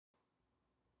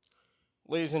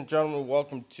Ladies and gentlemen,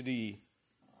 welcome to the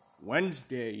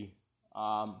Wednesday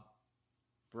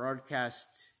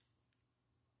broadcast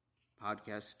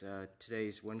podcast. Today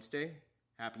is Wednesday.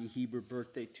 Happy Hebrew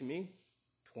birthday to me.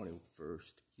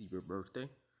 21st Hebrew birthday.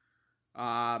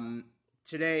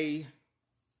 Today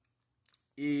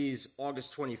is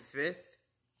August 25th.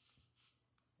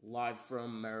 Live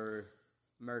from our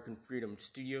American Freedom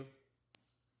Studio.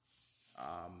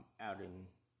 Out in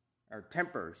our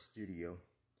Temper Studio.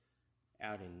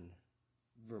 Out in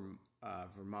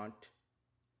Vermont.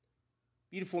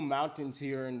 Beautiful mountains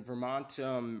here in Vermont.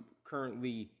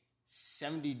 Currently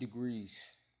 70 degrees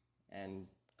and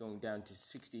going down to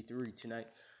 63 tonight.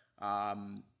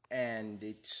 And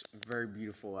it's very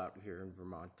beautiful out here in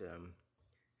Vermont.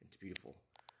 It's beautiful.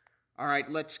 All right,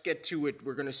 let's get to it.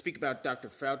 We're going to speak about Dr.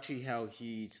 Fauci, how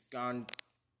he's gone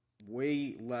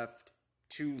way left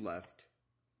to left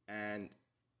and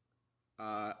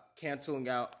canceling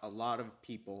out a lot of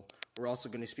people. We're also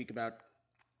going to speak about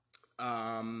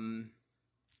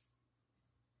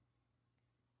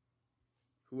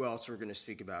who else we're going to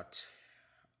speak about.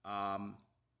 How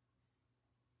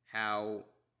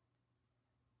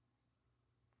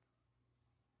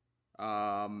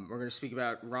we're going to speak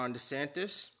about Ron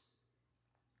DeSantis.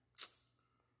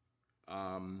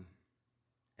 And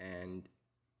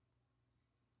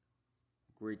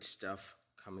great stuff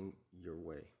coming your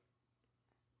way.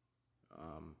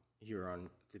 Here on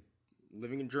the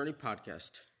Living and Journey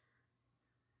podcast.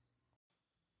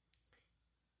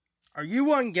 Are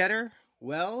you on Getter?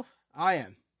 Well, I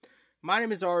am. My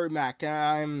name is Ari Mack.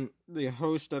 I'm the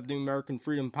host of the American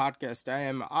Freedom Podcast. I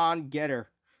am on Getter,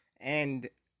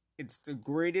 and it's the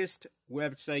greatest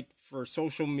website for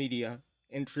social media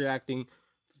interacting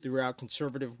throughout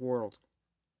conservative world.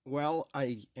 Well,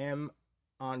 I am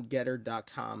on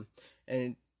Getter.com,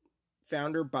 and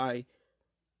founder by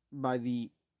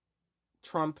the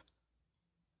Trump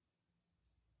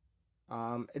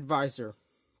advisor.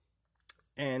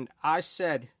 And I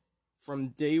said from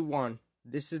day one,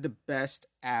 this is the best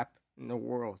app in the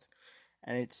world.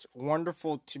 And it's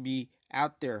wonderful to be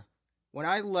out there. When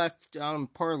I left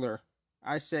Parler,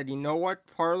 I said, you know what?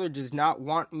 Parler does not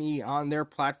want me on their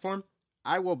platform.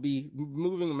 I will be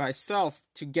moving myself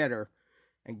to Getter.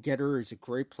 And Getter is a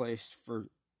great place for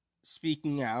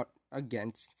speaking out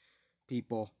against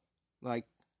people like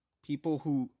people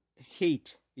who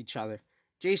hate each other.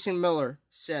 Jason Miller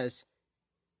says,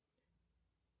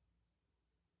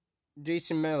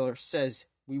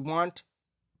 we want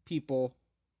people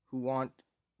who want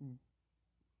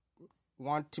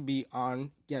to be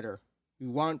on Getter. We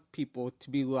want people to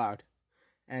be loud.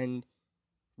 And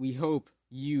we hope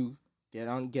you get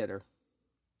on Getter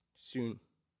soon.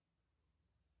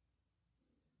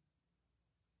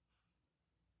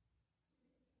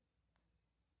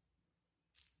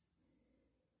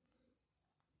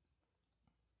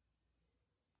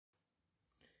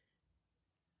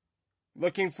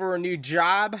 Looking for a new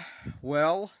job?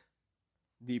 Well,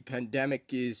 the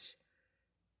pandemic is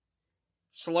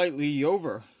slightly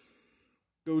over.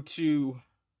 Go to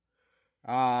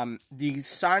the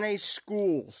Sinai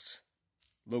schools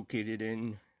located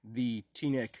in the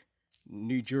Teaneck,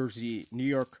 New Jersey, New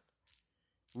York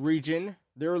region.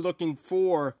 They're looking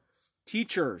for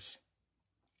teachers.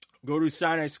 Go to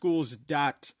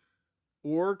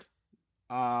SinaiSchools.org.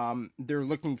 They're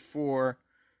looking for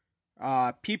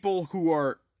people who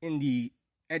are in the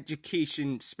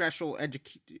special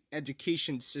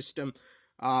education system.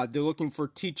 They're looking for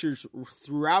teachers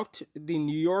throughout the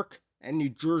New York and New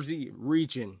Jersey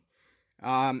region.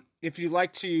 If you'd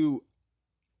like to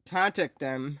contact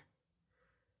them,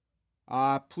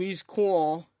 please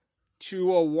call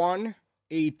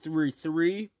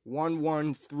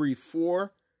 201-833-1134,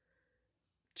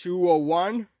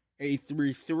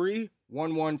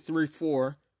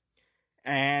 201-833-1134,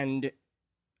 and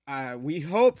we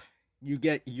hope you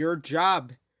get your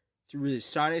job through the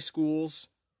Sinai Schools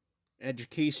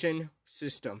education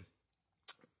system.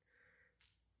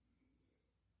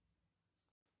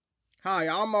 Hi,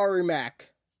 I'm Ari Mack.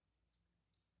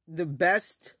 The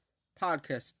best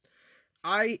podcast.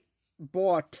 I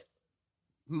bought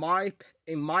my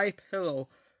pillow,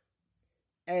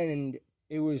 and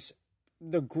it was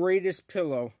the greatest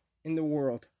pillow in the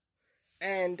world.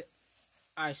 And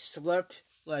I slept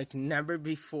like never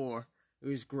before. It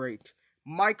was great.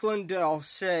 Mike Lindell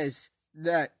says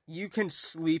that you can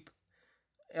sleep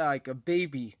like a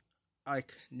baby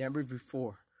like never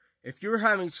before. If you're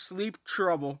having sleep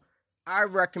trouble, I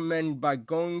recommend by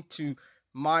going to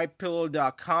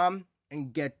mypillow.com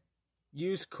and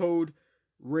use code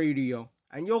radio,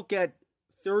 and you'll get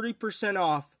 30%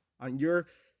 off on your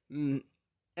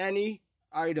any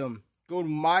item. go to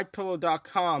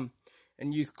mypillow.com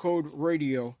and use code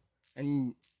radio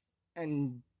and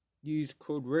use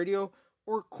code radio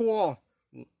or call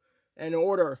and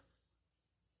order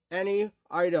any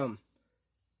item,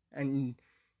 and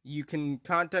you can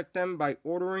contact them by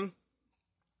ordering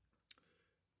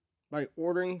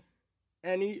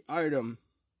any item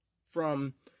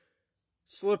from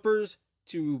slippers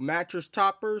to mattress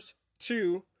toppers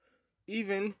to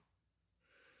even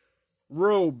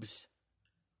robes.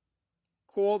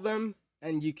 Call them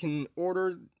and you can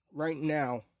order right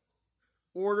now.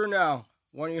 Order now.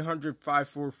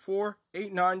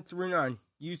 1-800-544-8939.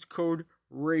 Use code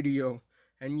radio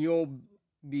and you'll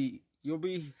be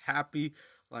happy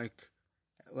like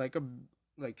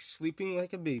sleeping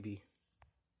like a baby.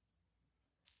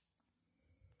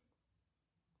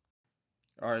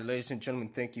 All right, ladies and gentlemen,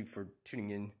 thank you for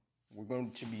tuning in. We're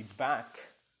going to be back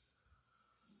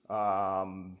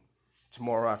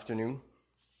tomorrow afternoon,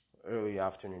 early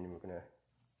afternoon. We're gonna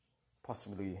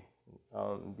possibly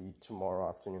be tomorrow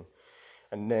afternoon,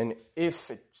 and then if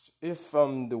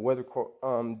the weather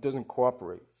doesn't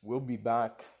cooperate, we'll be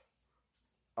back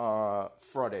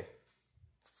Friday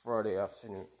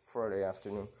afternoon.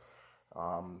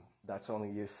 That's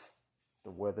only if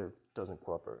the weather doesn't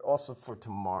cooperate. Also for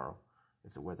tomorrow,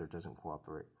 if the weather doesn't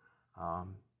cooperate,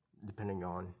 depending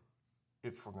on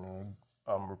if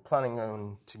we're planning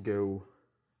on to go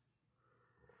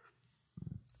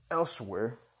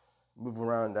elsewhere, move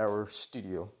around our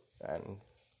studio and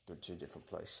go to a different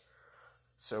place.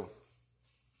 So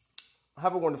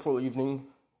have a wonderful evening.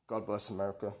 God bless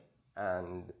America.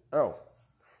 And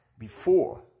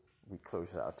before we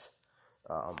close out,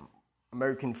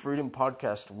 American Freedom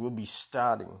Podcast will be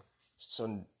starting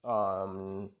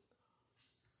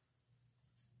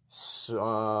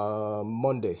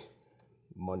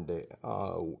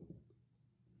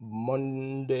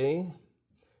Monday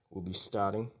we'll be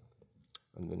starting,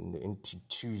 and then into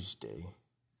Tuesday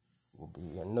will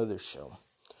be another show,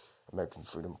 American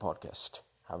Freedom Podcast.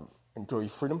 Enjoy your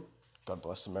freedom. God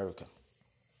bless America.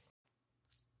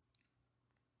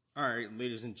 All right,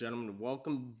 ladies and gentlemen,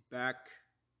 welcome back.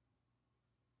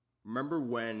 Remember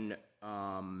when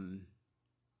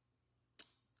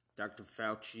Dr.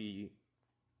 Fauci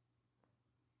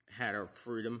had our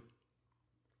freedom?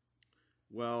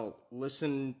 Well,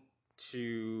 listen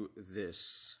to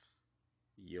this.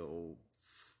 You'll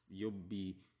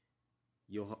be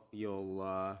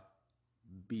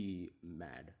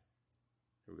mad.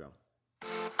 Here we go.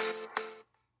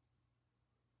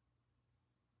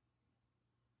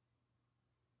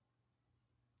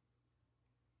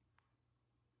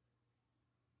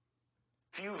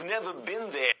 If you've never been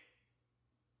there.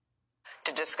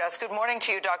 To discuss. Good morning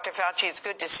to you, Dr. Fauci. It's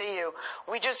good to see you.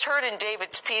 We just heard in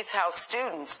David's piece how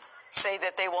students say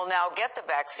that they will now get the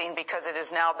vaccine because it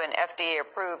has now been FDA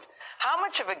approved. How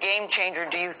much of a game changer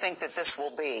do you think that this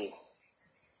will be?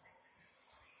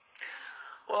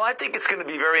 Well, I think it's going to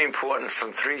be very important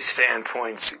from three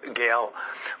standpoints, Gail.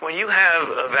 When you have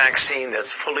a vaccine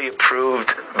that's fully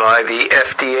approved by the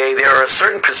FDA, there are a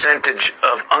certain percentage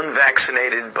of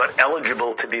unvaccinated but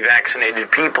eligible to be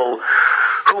vaccinated people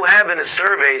who have in a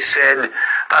survey said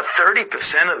about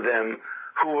 30% of them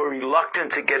who were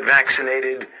reluctant to get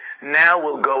vaccinated now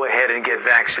will go ahead and get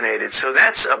vaccinated. So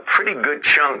that's a pretty good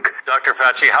chunk. Dr.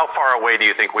 Fauci, how far away do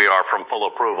you think we are from full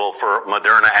approval for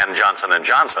Moderna and Johnson &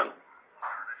 Johnson?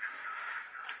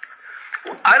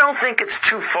 I don't think it's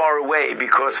too far away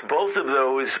because both of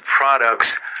those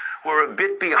products were a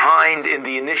bit behind in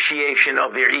the initiation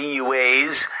of their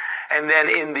EUAs and then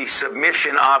in the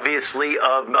submission, obviously,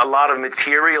 of a lot of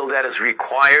material that is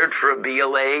required for a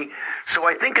BLA. So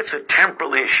I think it's a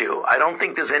temporal issue. I don't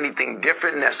think there's anything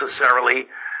different necessarily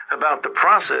about the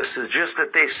process. It's just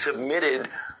that they submitted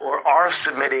or are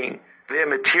submitting their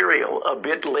material a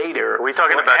bit later. Are we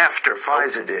talking about after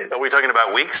Pfizer did? Are we talking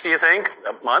about weeks, do you think?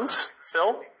 Months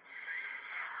still?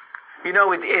 You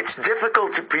know, it's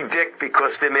difficult to predict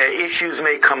because issues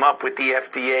may come up with the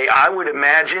FDA. I would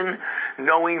imagine,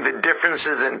 knowing the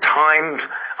differences in time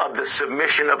of the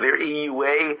submission of their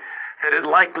EUA, that it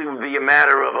likely would be a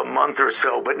matter of a month or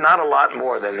so, but not a lot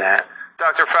more than that.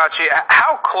 Dr. Fauci,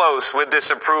 how close with this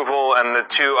approval and the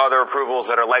two other approvals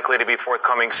that are likely to be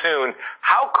forthcoming soon,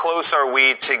 how close are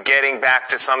we to getting back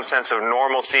to some sense of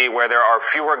normalcy where there are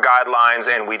fewer guidelines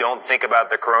and we don't think about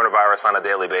the coronavirus on a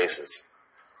daily basis?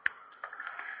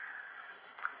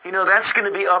 You know, that's going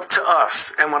to be up to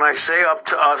us. And when I say up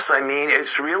to us, I mean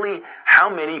it's really how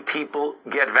many people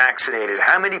get vaccinated,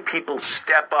 how many people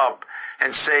step up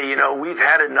and say, you know, we've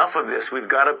had enough of this. We've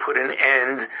got to put an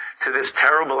end to this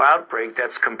terrible outbreak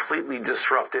that's completely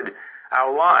disrupted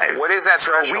our lives. What is that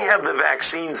threshold? So we have the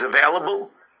vaccines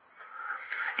available.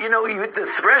 You know, the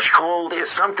threshold is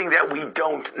something that we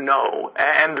don't know.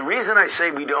 And the reason I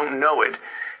say we don't know it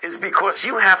is because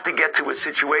you have to get to a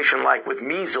situation like with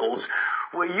measles,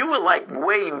 where you were like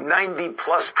way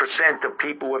 90+% of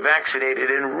people were vaccinated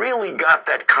and really got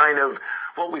that kind of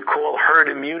what we call herd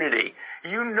immunity.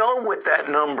 You know what that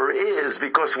number is,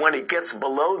 because when it gets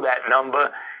below that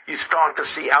number, you start to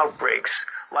see outbreaks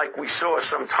like we saw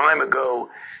some time ago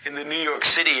in the New York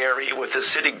City area with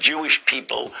Hasidic Jewish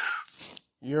people.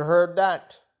 You heard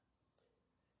that?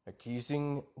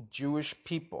 Accusing Jewish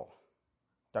people.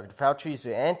 Dr. Fauci is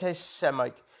an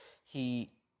anti-Semite.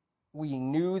 We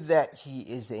knew that he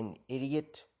is an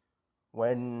idiot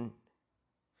when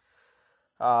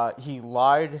he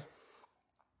lied.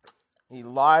 He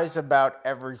lies about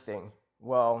everything.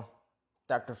 Well,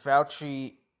 Dr.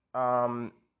 Fauci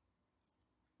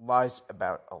lies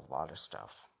about a lot of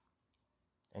stuff.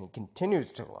 And he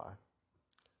continues to lie.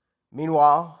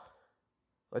 Meanwhile,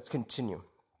 let's continue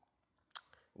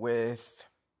with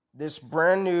this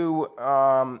brand new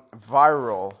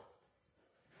viral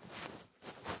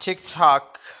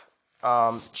TikTok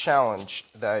challenge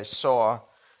that I saw.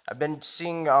 I've been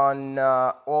seeing on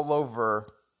all over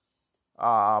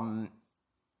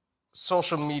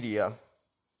social media,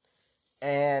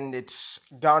 and it's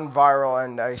gone viral.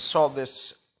 And I saw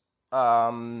this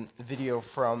video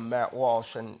from Matt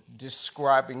Walsh and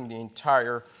describing the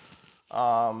entire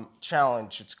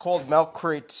challenge. It's called Milk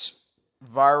Crate's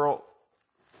Viral.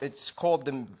 It's called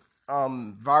the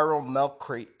Viral Milk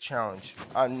Crate Challenge.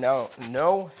 I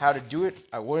know how to do it.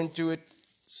 I wouldn't do it.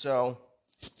 So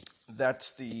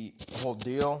that's the whole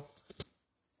deal.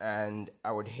 And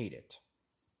I would hate it.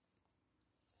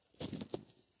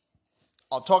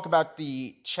 I'll talk about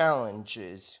the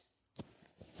challenges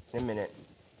in a minute.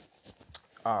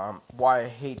 Why I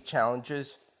hate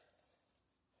challenges.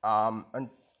 And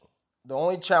the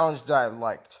only challenge that I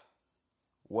liked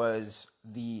was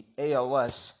the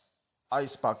ALS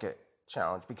Ice Bucket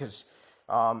Challenge, because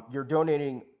you're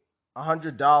donating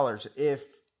 $100 if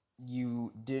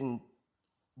you didn't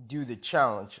do the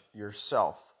challenge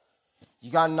yourself.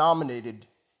 You got nominated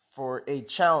for a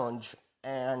challenge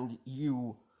and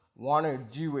you want to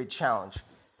do a challenge.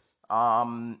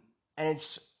 And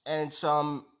it's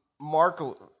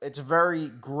very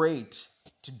great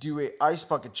to do a ice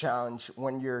bucket challenge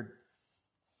when you're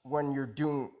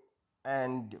doing,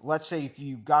 and let's say if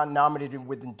you got nominated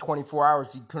within 24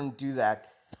 hours, you couldn't do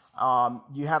that.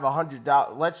 You have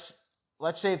 $100.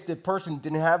 Let's say if the person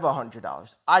didn't have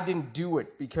 $100. I didn't do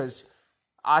it because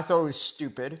I thought it was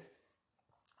stupid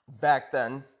back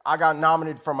then. I got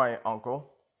nominated for my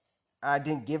uncle, and I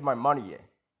didn't give my money in.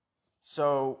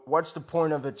 So what's the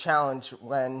point of a challenge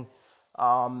when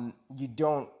you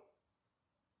don't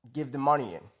give the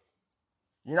money in?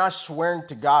 You're not swearing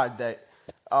to God that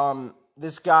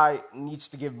this guy needs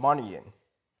to give money in.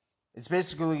 It's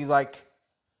basically like,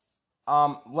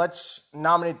 let's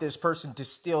nominate this person to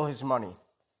steal his money.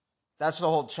 That's the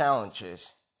whole challenge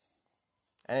is.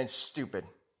 And it's stupid.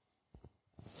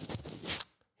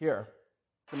 Here,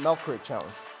 the Milk Crate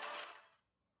Challenge.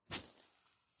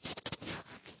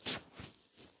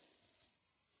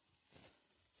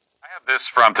 This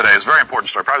from today is a very important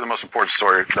story, probably the most important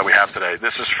story that we have today.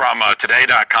 This is from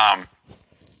today.com.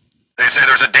 They say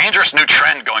there's a dangerous new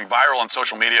trend going viral on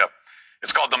social media.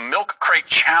 It's called the Milk Crate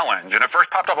Challenge, and it first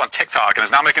popped up on TikTok and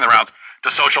is now making the rounds to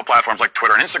social platforms like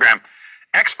Twitter and Instagram.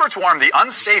 Experts warn the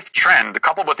unsafe trend,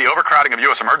 coupled with the overcrowding of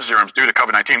U.S. emergency rooms due to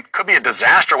COVID-19, could be a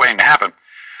disaster waiting to happen.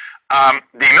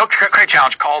 The Milk Crate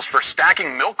Challenge calls for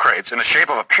stacking milk crates in the shape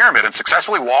of a pyramid and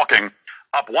successfully walking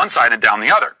up one side and down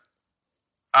the other.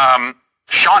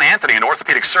 Sean Anthony, an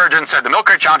orthopedic surgeon, said the Milk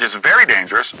Crate Challenge is very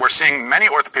dangerous. We're seeing many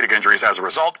orthopedic injuries as a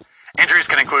result. Injuries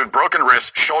can include broken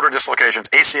wrists, shoulder dislocations,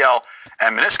 ACL,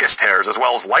 and meniscus tears, as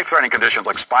well as life-threatening conditions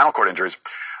like spinal cord injuries.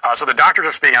 So the doctors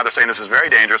are speaking out. They're saying this is very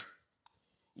dangerous.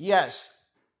 Yes,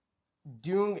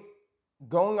 going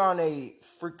on a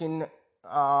freaking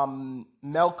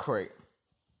milk crate,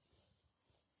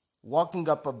 walking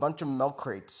up a bunch of milk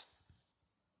crates,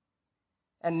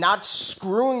 and not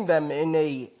screwing them in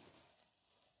a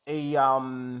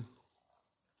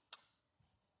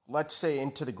let's say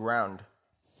into the ground.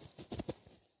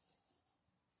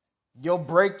 You'll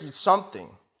break something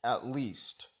at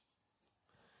least,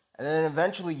 and then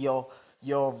eventually you'll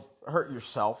hurt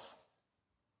yourself.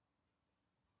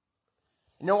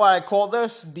 You know what I call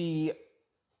this? The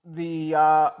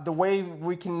way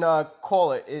we can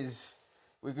call it is,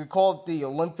 we could call it the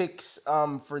Olympics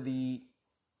for the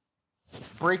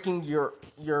breaking your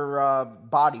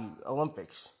body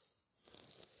Olympics.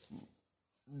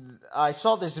 I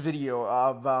saw this video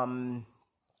of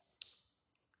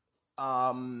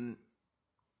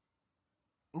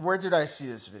where did I see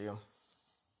this video?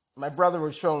 My brother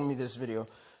was showing me this video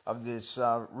of this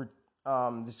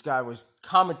this guy was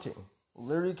commenting,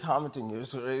 literally commenting. It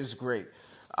was great.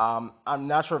 I'm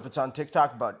not sure if it's on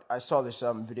TikTok, but I saw this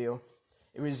video.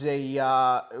 It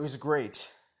was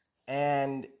great,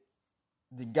 and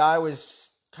the guy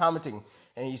was commenting,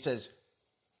 and he says,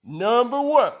 "Number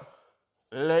one,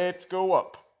 let's go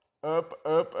up, up,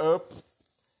 up, up,"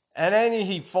 and then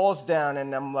he falls down,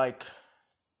 and I'm like,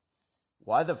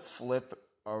 why the flip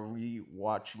are we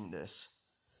watching this?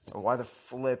 And why the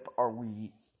flip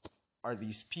are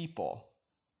these people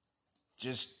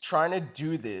just trying to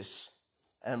do this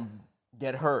and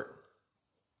get hurt?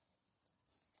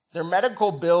 Their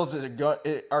medical bills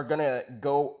are gonna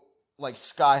go like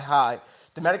sky high.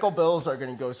 The medical bills are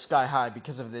gonna go sky high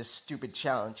because of this stupid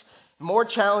challenge. The more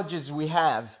challenges we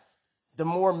have, the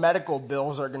more medical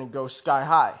bills are gonna go sky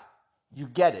high. You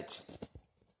get it.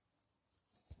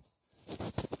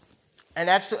 And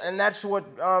that's what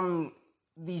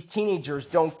these teenagers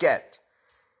don't get.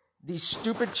 These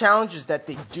stupid challenges that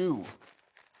they do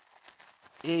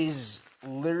is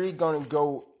literally going to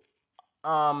go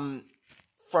from,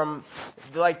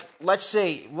 like, let's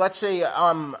say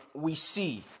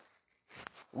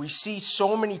we see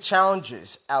so many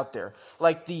challenges out there,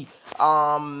 like the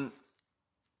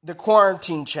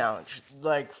quarantine challenge,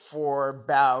 like for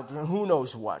about who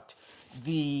knows what,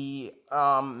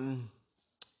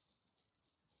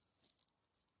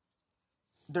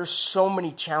 there's so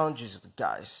many challenges,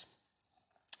 guys,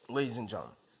 ladies and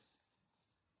gentlemen.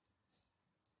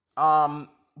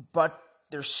 But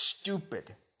they're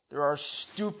stupid. There are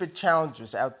stupid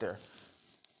challenges out there.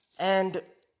 And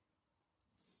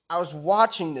I was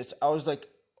watching this. I was like,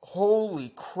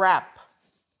 holy crap.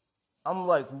 I'm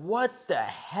like, what the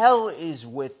hell is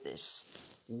with this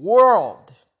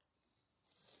world?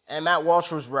 And Matt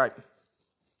Walsh was right.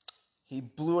 He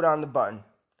blew it on the button.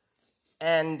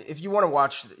 And if you want to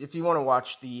watch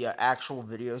the actual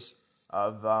videos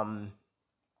of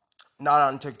not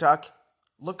on TikTok,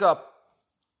 look up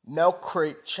Milk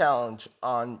Crate Challenge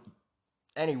on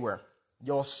anywhere.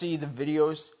 You'll see the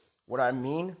videos. What I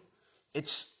mean,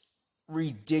 it's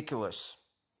ridiculous.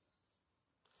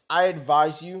 I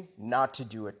advise you not to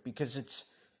do it because it's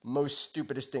the most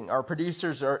stupidest thing. Our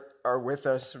producers are with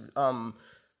us. I'm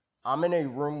in a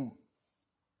room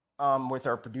with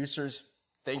our producers.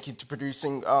 Thank you to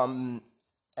producing and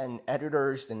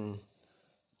editors and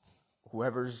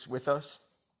whoever's with us.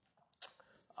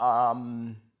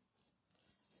 And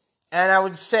I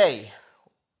would say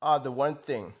the one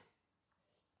thing,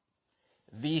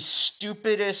 the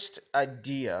stupidest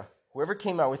idea, whoever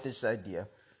came out with this idea,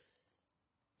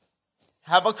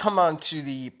 how about come on to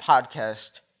the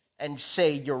podcast and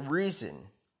say your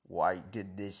reason why you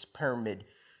did this pyramid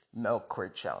milk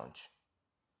crate challenge?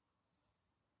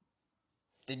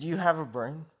 Did you have a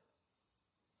brain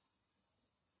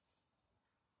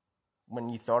when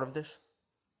you thought of this?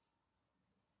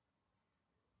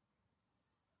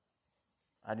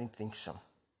 I didn't think so.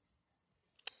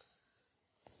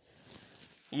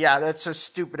 Yeah, that's a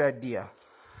stupid idea.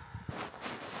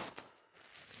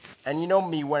 And you know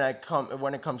me when it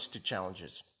comes to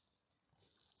challenges,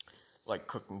 like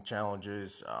cooking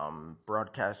challenges,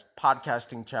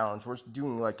 podcasting challenge. We're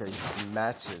doing like a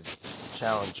massive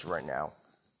challenge right now.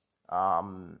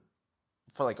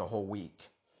 For like a whole week.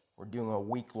 We're doing a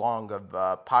week long of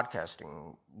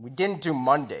podcasting. We didn't do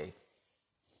Monday.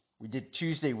 We did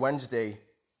Tuesday, Wednesday.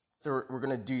 We're going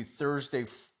to do Thursday,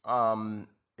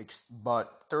 but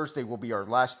Thursday will be our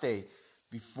last day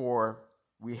before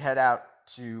we head out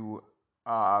to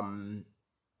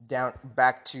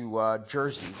back to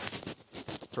Jersey,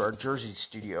 to our Jersey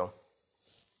studio.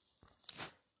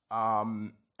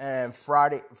 And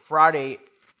Friday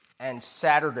and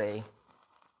Saturday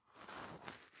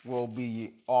will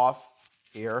be off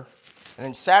air, and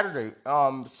then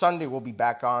Sunday we'll be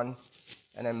back on,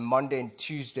 and then Monday and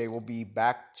Tuesday will be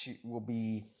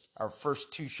our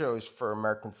first two shows for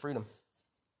American Freedom.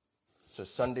 So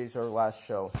Sunday's our last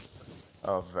show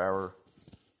of our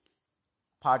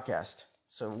podcast.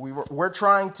 So we're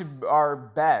trying our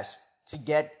best to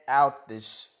get out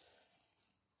this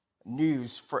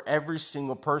news for every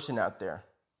single person out there.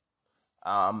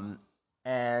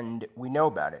 And we know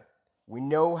about it. We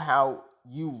know how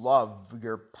you love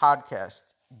your podcast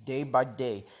day by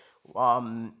day.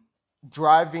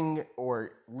 Driving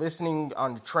or listening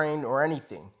on the train or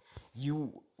anything.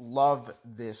 You love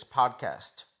this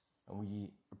podcast. And we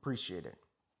appreciate it.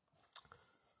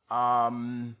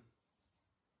 So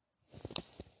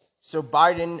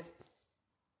Biden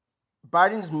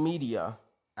Biden's media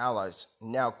allies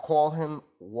now call him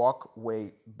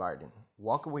walkaway Biden.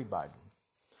 Walkaway Biden.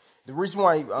 The reason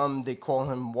why they call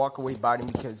him walkaway Biden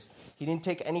because he didn't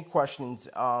take any questions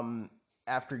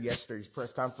after yesterday's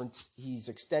press conference. He's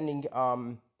extending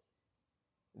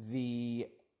the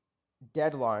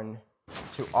deadline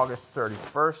to August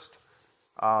 31st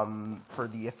for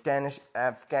the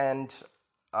Afghan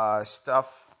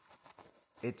stuff.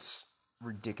 It's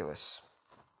ridiculous.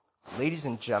 Ladies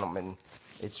and gentlemen,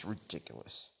 it's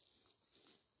ridiculous.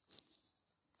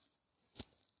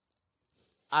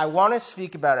 I want to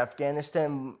speak about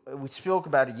Afghanistan. We spoke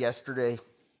about it yesterday,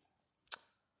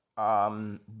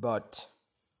 but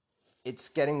it's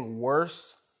getting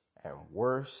worse and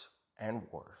worse and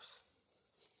worse.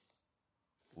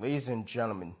 Ladies and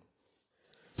gentlemen,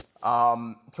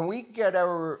 can we get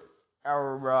our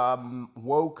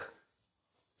woke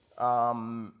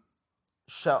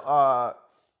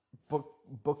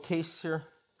bookcase here,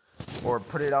 or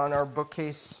put it on our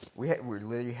bookcase? We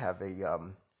literally have a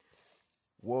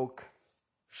woke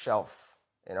shelf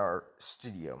in our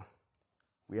studio.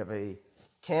 We have a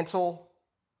cancel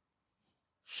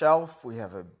shelf. We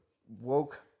have a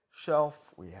woke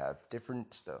shelf. We have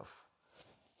different stuff.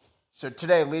 So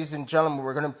today, ladies and gentlemen,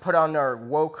 we're going to put on our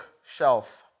woke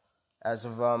shelf as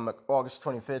of August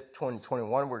 25th,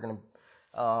 2021. We're going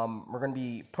to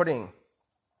be putting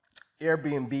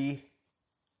Airbnb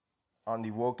on the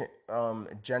woke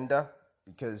agenda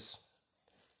because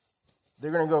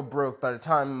they're going to go broke by the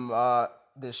time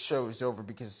this show is over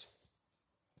because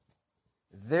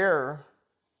they're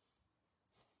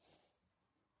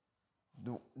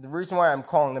the reason why I'm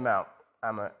calling them out.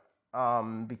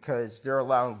 Because they're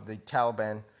allowing the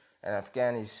Taliban and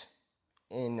Afghanis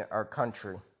in our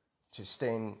country to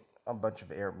stay in a bunch of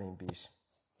Airbnbs.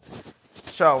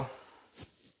 So,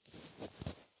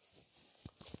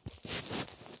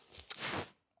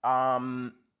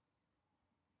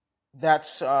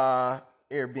 that's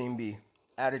Airbnb.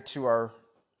 Add it to our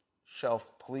shelf,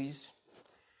 please.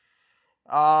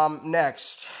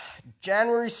 Next,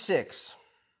 January 6th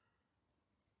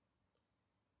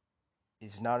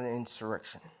is not an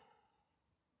insurrection.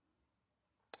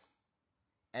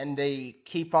 And they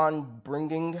keep on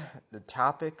bringing the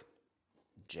topic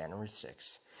January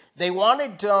 6th. They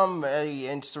wanted a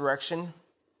insurrection,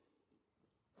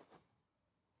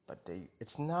 but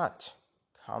it's not.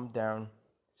 Calm down.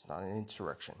 It's not an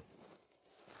insurrection.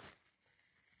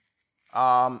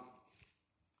 All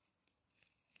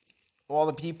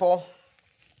the people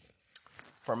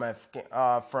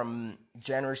from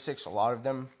January 6th, a lot of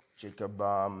them, Jacob,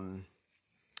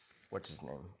 what's his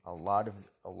name? A lot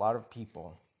of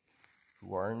people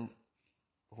who are in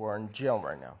jail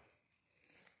right now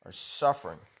are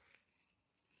suffering,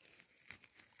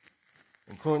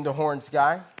 including the Horns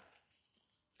guy,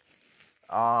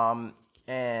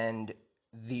 and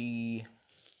the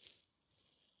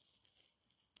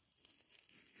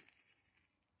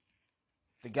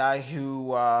guy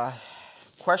who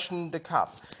questioned the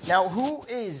cop. Now,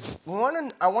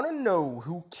 I want to know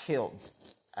who killed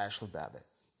Ashley Babbitt.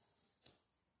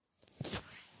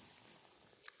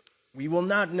 We will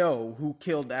not know who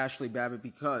killed Ashley Babbitt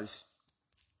because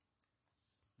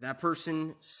that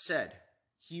person said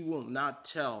he will not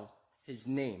tell his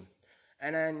name.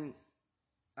 And then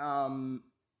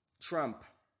Trump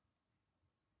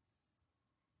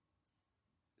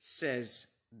says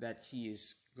that he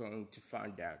is going to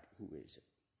find out who is it.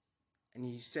 And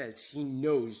he says he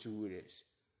knows who it is.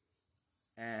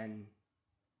 And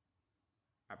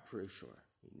I'm pretty sure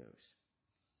he knows.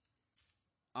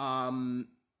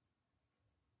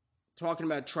 Talking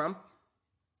about Trump,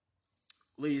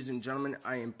 ladies and gentlemen,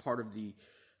 I am part of the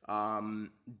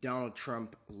Donald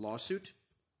Trump lawsuit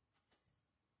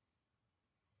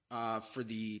for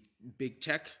the big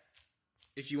tech.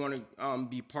 If you want to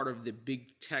be part of the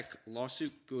big tech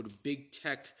lawsuit, go to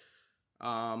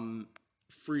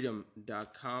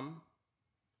bigtechfreedom.com.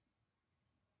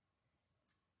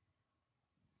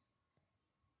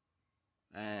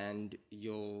 And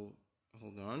you'll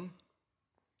hold on.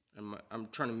 I'm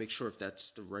trying to make sure if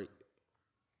that's the right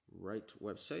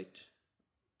website.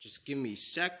 Just give me a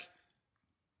sec.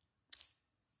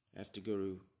 I have to go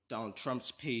to Donald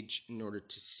Trump's page in order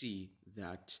to see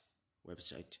that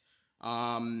website.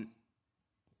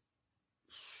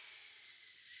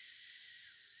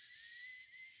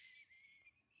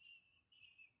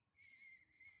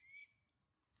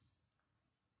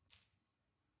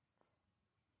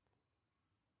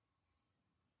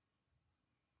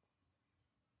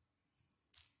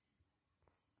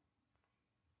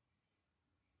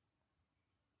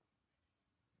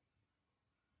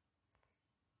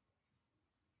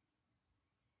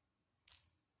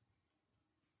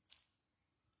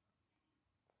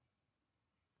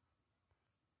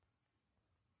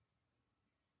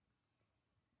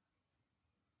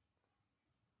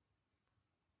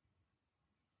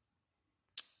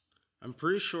 I'm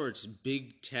pretty sure it's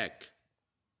Big Tech.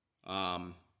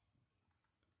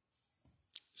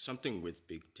 Something with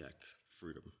Big Tech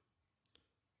Freedom.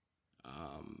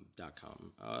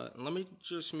 .com. Let me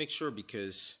just make sure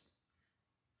because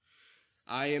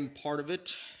I am part of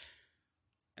it.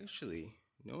 Actually,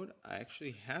 you know what? I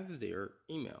actually have their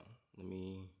email. Let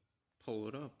me pull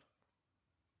it up.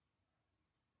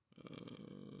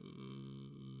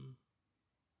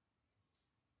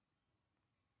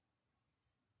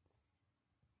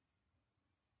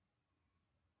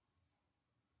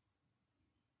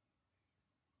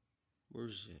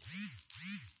 Where's it?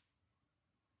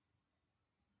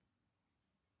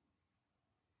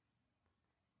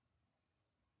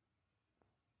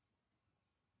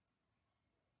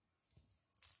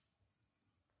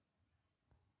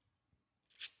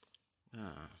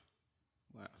 Wow.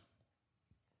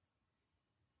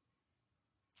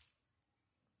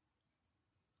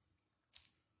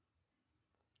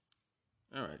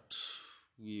 All right.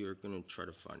 We are going to try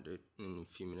to find it in a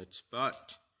few minutes,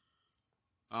 but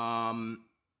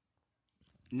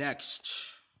next,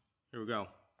 here we go.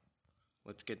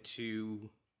 Let's get to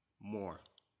more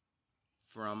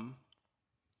from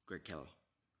Greg Kelly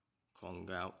calling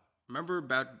out. Remember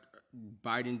about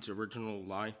Biden's original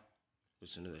lie?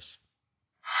 Listen to this.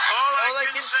 All I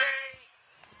can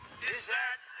say is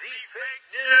that the fake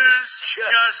news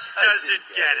just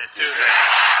doesn't get it, do they?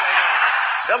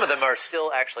 Some of them are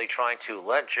still actually trying to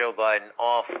let Joe Biden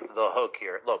off the hook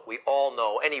here. Look, we all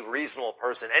know, any reasonable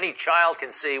person, any child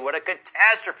can see what a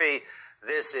catastrophe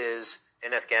this is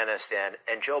in Afghanistan.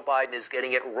 And Joe Biden is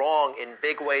getting it wrong in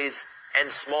big ways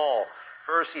and small.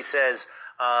 First, he says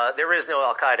there is no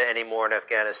al-Qaeda anymore in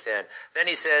Afghanistan. Then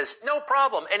he says, no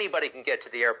problem, anybody can get to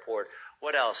the airport.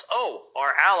 What else? Oh,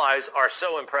 our allies are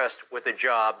so impressed with the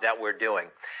job that we're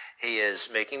doing. He is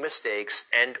making mistakes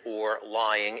and or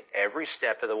lying every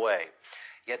step of the way.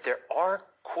 Yet there are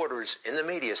quarters in the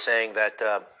media saying that,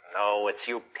 oh, it's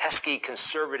you pesky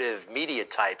conservative media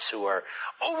types who are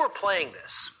overplaying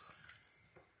this.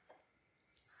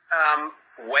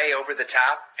 Way over the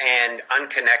top and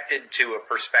unconnected to a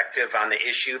perspective on the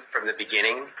issue from the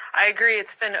beginning. I agree.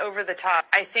 It's been over the top.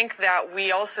 I think that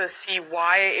we also see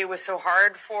why it was so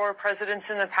hard for presidents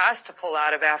in the past to pull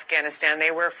out of Afghanistan. They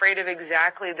were afraid of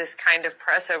exactly this kind of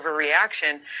press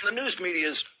overreaction. The news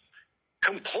media's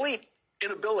complete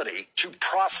inability to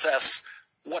process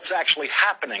what's actually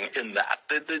happening in that.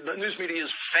 The news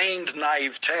media's feigned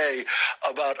naivete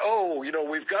about, oh, you know,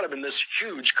 we've got him in this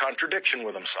huge contradiction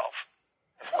with himself.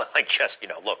 Well,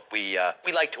 look, we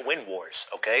like to win wars,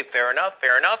 okay? Fair enough,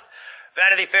 fair enough.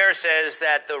 Vanity Fair says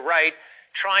that the right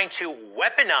trying to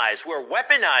we're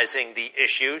weaponizing the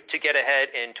issue to get ahead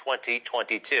in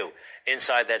 2022.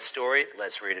 Inside that story,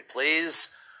 let's read it, please.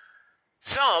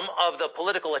 Some of the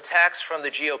political attacks from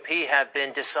the GOP have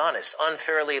been dishonest,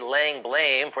 unfairly laying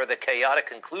blame for the chaotic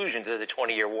conclusion to the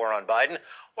 20-year war on Biden,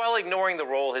 while ignoring the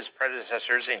role his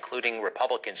predecessors, including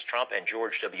Republicans Trump and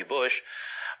George W. Bush,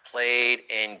 played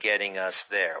in getting us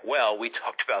there. Well, we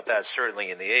talked about that certainly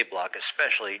in the A block,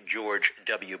 especially George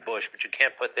W. Bush, but you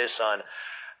can't put this on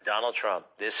Donald Trump.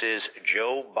 This is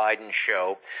Joe Biden's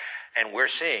show, and we're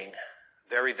seeing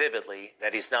very vividly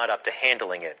that he's not up to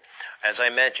handling it. As I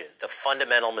mentioned, the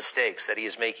fundamental mistakes that he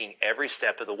is making every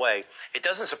step of the way. It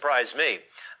doesn't surprise me.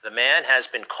 The man has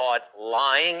been caught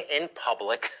lying in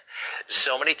public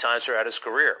so many times throughout his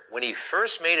career. When he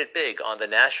first made it big on the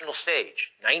national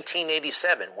stage,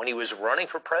 1987, when he was running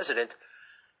for president,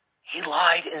 he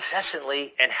lied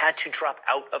incessantly and had to drop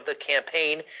out of the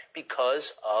campaign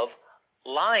because of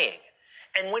lying.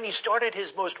 And when he started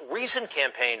his most recent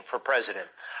campaign for president,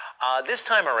 this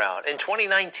time around, in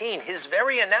 2019, his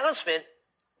very announcement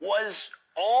was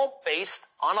all based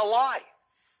on a lie.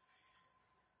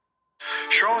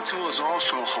 Charlottesville is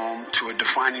also home to a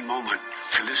defining moment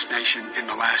for this nation in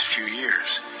the last few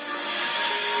years.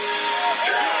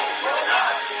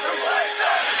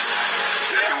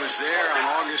 It was there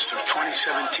on August of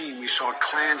 2017 we saw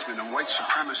Klansmen and white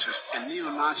supremacists and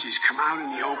neo-Nazis come out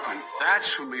in the open.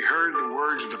 That's when we heard the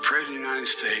words of the President of the United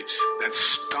States that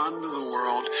stunned the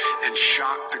world and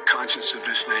shocked the conscience of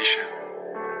this nation.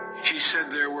 He said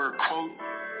there were, quote,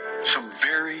 some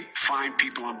very fine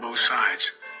people on both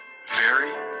sides.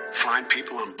 Very fine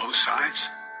people on both sides.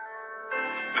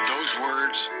 With those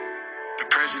words, the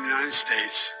President of the United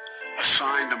States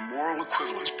assigned a moral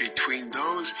equivalence between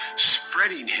those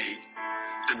spreading hate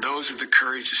and those with the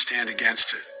courage to stand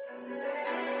against it.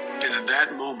 And in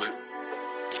that moment,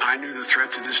 I knew the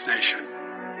threat to this nation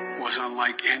was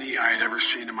unlike any I had ever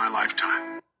seen in my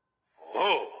lifetime.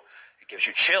 Whoa, it gives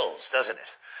you chills, doesn't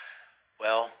it?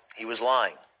 Well, he was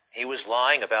lying. He was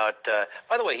lying about,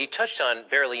 by the way, he touched on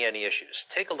barely any issues.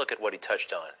 Take a look at what he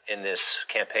touched on in this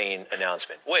campaign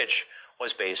announcement, which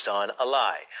was based on a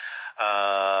lie.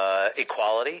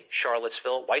 Equality,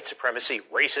 Charlottesville, white supremacy,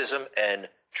 racism, and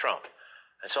Trump.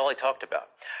 That's all he talked about.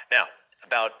 Now,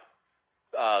 about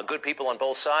good people on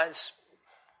both sides,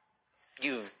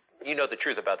 you know the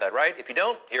truth about that, right? If you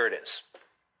don't, here it is.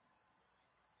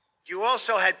 You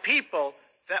also had people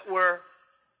that were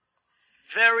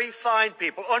very fine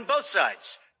people on both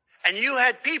sides. And you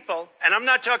had people, and I'm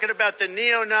not talking about the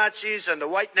neo-Nazis and the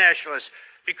white nationalists,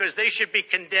 because they should be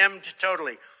condemned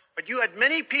totally. But you had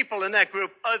many people in that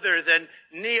group other than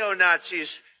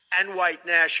neo-Nazis and white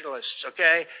nationalists,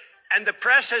 okay? And the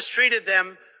press has treated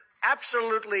them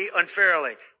absolutely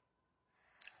unfairly.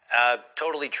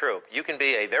 Totally true. You can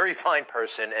be a very fine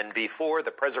person and be for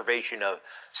the preservation of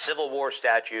Civil War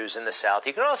statues in the South.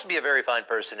 You can also be a very fine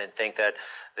person and think that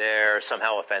they're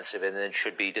somehow offensive and then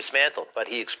should be dismantled. But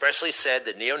he expressly said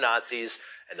that neo-Nazis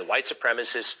and the white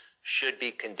supremacists should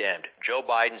be condemned. Joe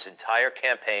Biden's entire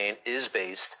campaign is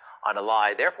based on a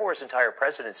lie. Therefore, his entire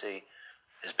presidency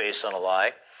is based on a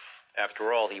lie.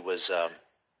 After all, he was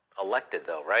elected,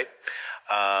 though, right?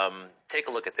 Take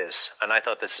a look at this, and I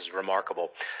thought this is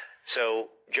remarkable. So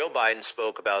Joe Biden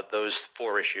spoke about those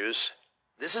 4 issues.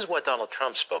 This is what Donald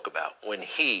Trump spoke about when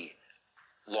he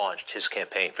launched his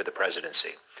campaign for the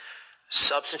presidency.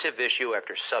 Substantive issue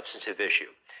after substantive issue.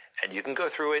 And you can go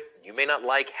through it. You may not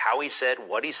like how he said,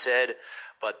 what he said,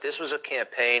 but this was a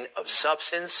campaign of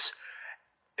substance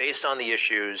based on the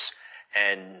issues,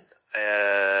 and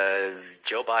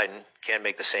Joe Biden can't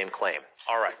make the same claim.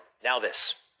 All right, now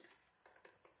this.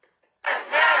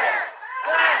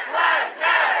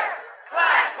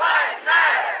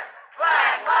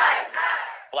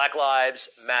 Black lives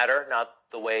matter, not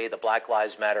the way the Black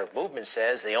Lives Matter movement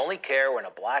says. They only care when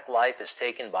a black life is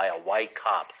taken by a white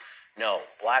cop. No,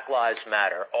 Black Lives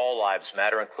Matter, all lives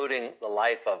matter, including the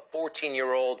life of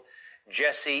 14-year-old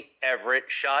Jesse Everett,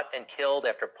 shot and killed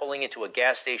after pulling into a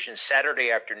gas station Saturday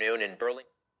afternoon in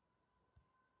Burlington.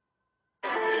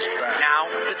 Now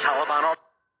the Taliban are...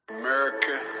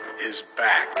 America is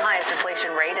back. Highest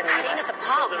inflation rate in the U.S. The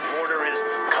southern border is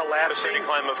collapsing. The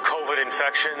climb of COVID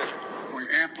infection. We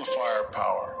amplify our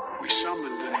power. We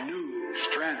summon the new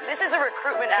strength. This is a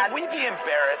recruitment ad. Should we be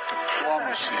embarrassed?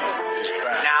 Diplomacy is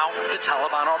back. Now the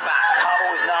Taliban are back.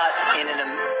 Kabul is not in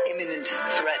an imminent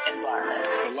threat environment.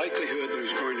 The likelihood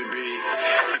there's going to be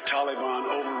a Taliban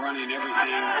overrunning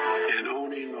everything and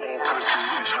owning the whole country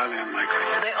is highly unlikely.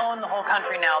 They own the whole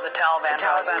country now, the Taliban. The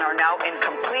Taliban are now in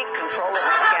complete control of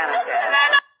Afghanistan.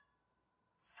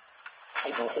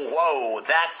 Whoa,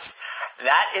 that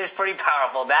is pretty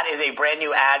powerful. That is a brand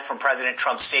new ad from President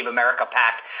Trump's Save America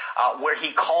PAC, where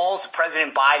he calls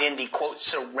President Biden the, quote,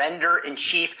 surrender in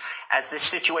chief as the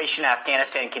situation in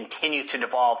Afghanistan continues to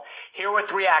devolve. Here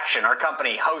with reaction, our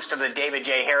company, host of the David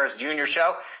J. Harris Jr.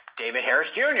 Show, David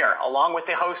Harris Jr., along with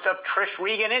the host of Trish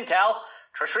Regan Intel.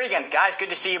 Trish Regan, guys, good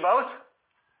to see you both.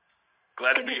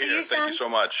 Glad to be here. Thank you so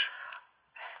much.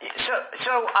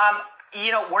 So,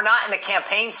 you know, we're not in a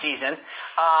campaign season,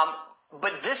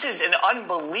 but this is an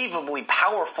unbelievably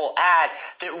powerful ad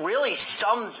that really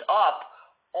sums up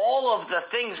all of the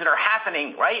things that are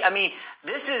happening, right? I mean,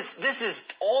 this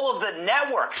is all of the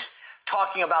networks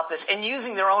talking about this and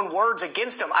using their own words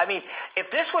against them. I mean,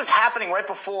 if this was happening right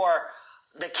before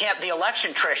the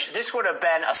election, Trish, this would have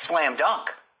been a slam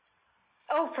dunk.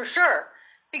 Oh, for sure.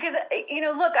 Because, you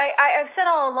know, look, I've said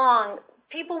all along,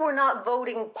 people were not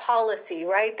voting policy,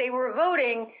 right? They were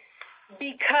voting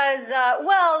because,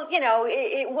 well, you know,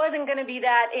 it wasn't going to be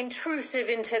that intrusive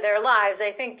into their lives.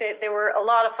 I think that there were a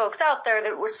lot of folks out there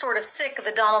that were sort of sick of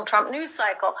the Donald Trump news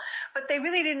cycle, but they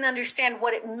really didn't understand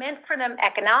what it meant for them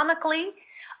economically.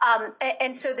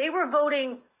 And so they were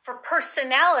voting for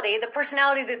personality, the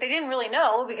personality that they didn't really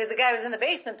know because the guy was in the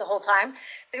basement the whole time.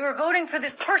 They were voting for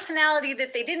this personality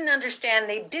that they didn't understand,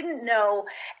 they didn't know,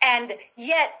 and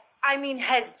yet, I mean,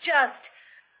 has just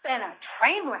been a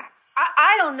train wreck.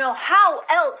 I don't know how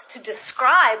else to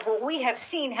describe what we have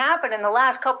seen happen in the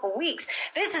last couple of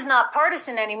weeks. This is not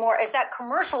partisan anymore, as that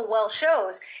commercial well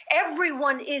shows.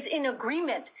 Everyone is in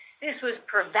agreement. This was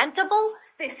preventable.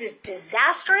 This is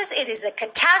disastrous. It is a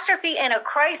catastrophe and a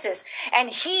crisis. And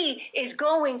he is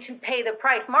going to pay the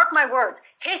price. Mark my words.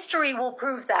 History will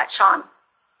prove that, Sean.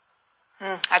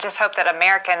 I just hope that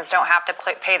Americans don't have to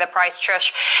pay the price,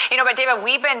 Trish. But David,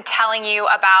 we've been telling you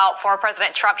about former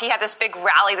President Trump. He had this big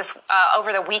rally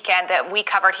over the weekend that we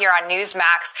covered here on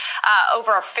Newsmax.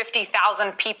 Over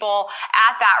 50,000 people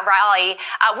at that rally.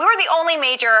 We were the only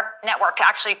major network to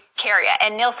actually carry it.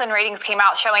 And Nielsen ratings came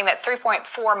out showing that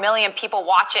 3.4 million people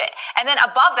watch it. And then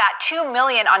above that, 2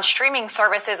 million on streaming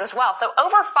services as well. So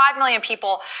over 5 million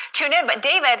people tuned in. But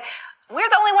David, we're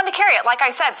the only one to carry it, like I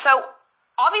said. So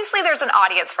obviously, there's an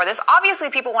audience for this. Obviously,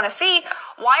 people want to see.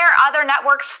 Why are other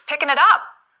networks picking it up?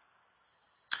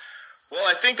 Well,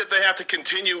 I think that they have to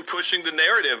continue pushing the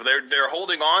narrative. They're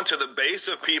holding on to the base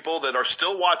of people that are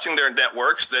still watching their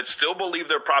networks, that still believe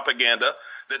their propaganda,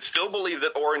 that still believe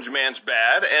that Orange Man's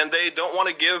bad, and they don't want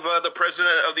to give the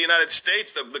President of the United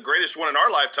States, the greatest one in our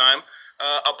lifetime,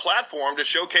 a platform to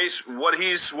showcase what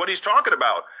he's talking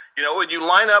about. When you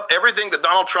line up everything that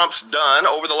Donald Trump's done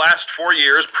over the last 4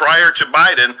 years prior to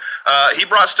Biden, he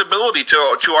brought stability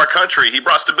to our country. He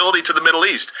brought stability to the Middle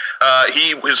East.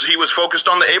 He was focused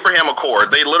on the Abraham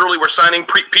Accord. They literally were signing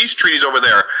peace treaties over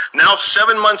there. Now,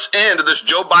 7 months into this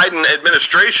Joe Biden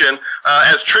administration,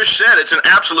 as Trish said, it's an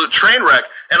absolute train wreck.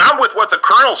 And I'm with what the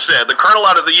Colonel said. The Colonel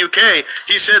out of the UK,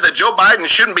 he said that Joe Biden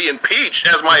shouldn't be impeached,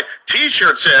 as my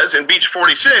T-shirt says in Beach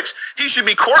 46. He should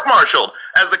be court-martialed.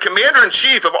 As the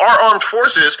commander-in-chief of our armed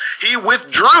forces, he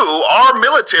withdrew our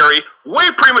military way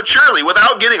prematurely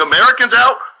without getting Americans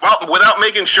out, without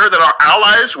making sure that our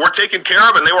allies were taken care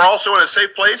of and they were also in a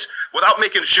safe place, without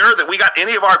making sure that we got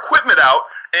any of our equipment out.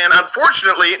 And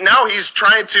unfortunately, now he's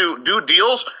trying to do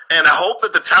deals and hope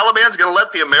that the Taliban's going to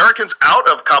let the Americans out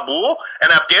of Kabul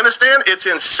and Afghanistan. It's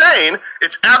insane.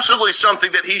 It's absolutely something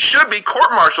that he should be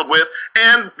court-martialed with.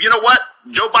 And you know what?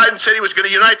 Joe Biden said he was going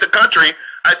to unite the country.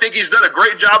 I think he's done a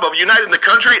great job of uniting the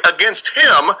country against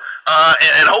him,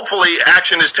 and hopefully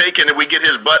action is taken and we get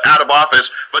his butt out of office.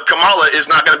 But Kamala is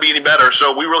not going to be any better,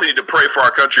 so we really need to pray for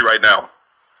our country right now.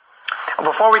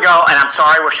 Before we go, and I'm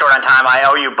sorry we're short on time, I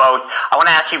owe you both. I want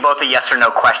to ask you both a yes or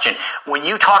no question. When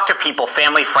you talk to people,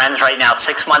 family, friends right now,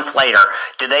 6 months later,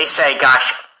 do they say,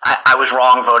 gosh, I was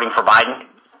wrong voting for Biden?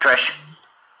 Trish?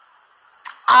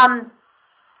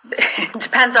 It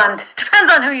depends on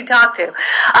who you talk to.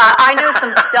 I know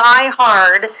some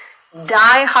diehard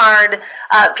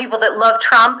people that love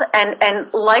Trump,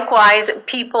 and likewise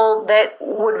people that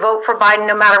would vote for Biden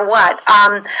no matter what.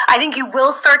 I think you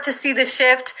will start to see the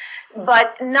shift,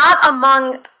 but not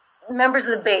among members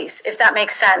of the base, if that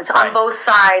makes sense, right, on both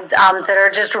sides that are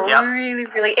just really,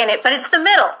 really in it. But it's the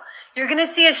middle. You're going to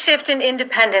see a shift in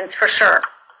independence for sure.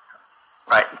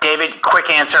 Right. David, quick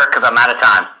answer because I'm out of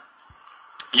time.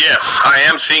 Yes, I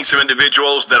am seeing some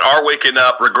individuals that are waking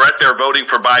up, regret their voting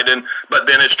for Biden, but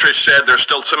then as Trish said, there's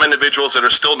still some individuals that are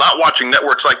still not watching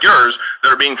networks like yours that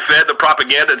are being fed the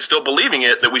propaganda and still believing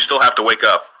it, that we still have to wake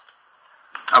up.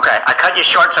 Okay, I cut you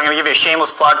short, so I'm going to give you a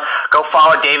shameless plug. Go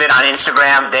follow David on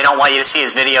Instagram. They don't want you to see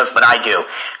his videos, but I do.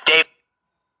 David.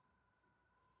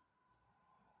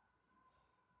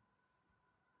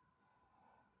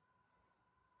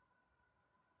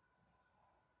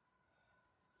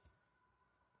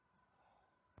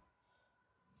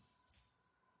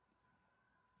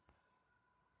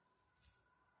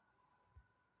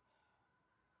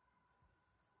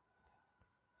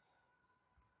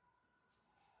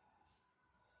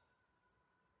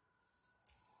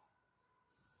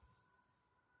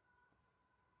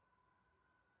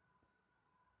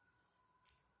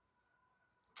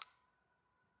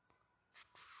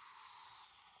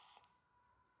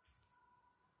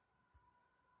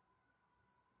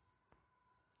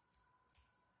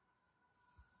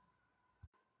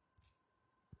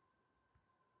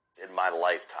 In my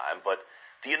lifetime, but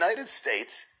the United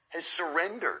States has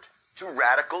surrendered to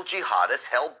radical jihadists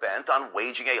hell-bent on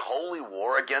waging a holy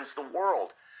war against the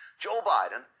world. Joe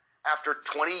Biden, after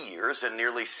 20 years and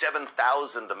nearly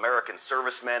 7,000 American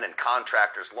servicemen and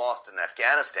contractors lost in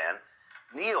Afghanistan,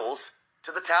 kneels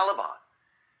to the Taliban.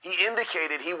 He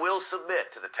indicated he will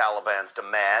submit to the Taliban's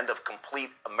demand of complete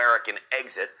American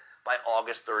exit by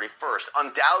August 31st.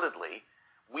 Undoubtedly,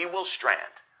 we will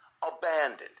strand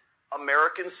abandoned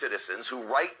American citizens who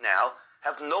right now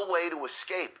have no way to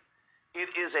escape.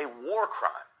 It is a war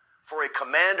crime for a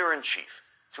commander-in-chief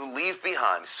to leave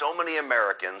behind so many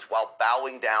Americans while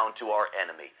bowing down to our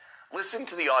enemy. Listen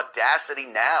to the audacity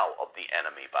now of the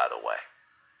enemy, by the way.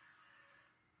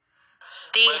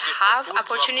 They have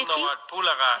opportunity,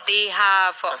 they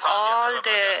have all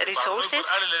the resources,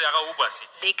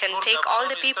 they can take all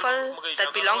the people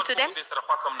that belong to them.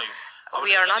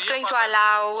 We are not going to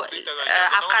allow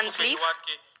Afghans leave,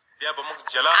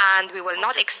 and we will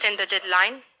not extend the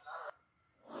deadline.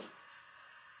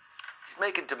 He's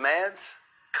making demands?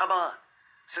 Come on.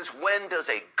 Since when does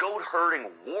a goat-herding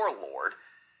warlord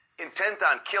intent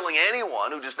on killing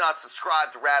anyone who does not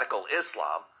subscribe to radical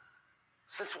Islam,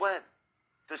 since when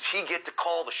does he get to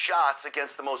call the shots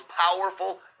against the most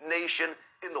powerful nation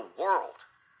in the world?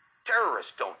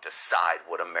 Terrorists don't decide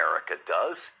what America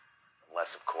does.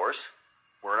 Unless, of course,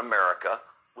 we're in America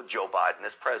with Joe Biden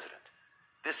as president.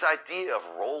 This idea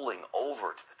of rolling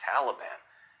over to the Taliban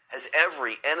has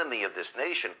every enemy of this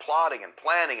nation plotting and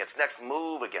planning its next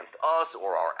move against us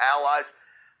or our allies.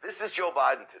 This is Joe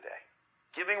Biden today,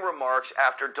 giving remarks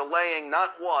after delaying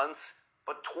not once,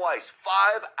 but twice,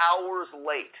 5 hours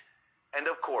late, and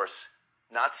of course,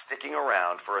 not sticking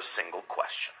around for a single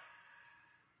question.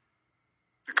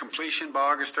 The completion by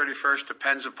August 31st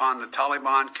depends upon the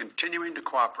Taliban continuing to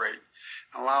cooperate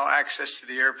and allow access to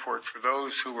the airport for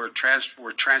those who were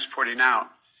transporting out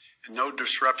and no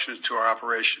disruptions to our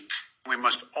operations. We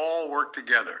must all work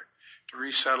together to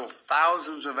resettle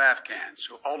thousands of Afghans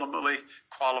who ultimately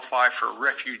qualify for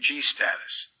refugee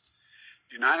status.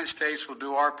 The United States will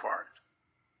do our part.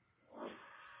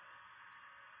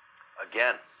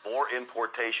 Again, more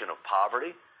importation of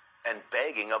poverty and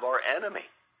begging of our enemy.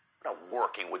 We're not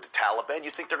working with the Taliban.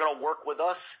 You think they're going to work with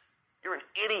us? You're an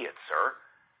idiot, sir.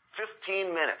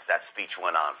 15 minutes that speech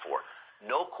went on for.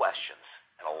 No questions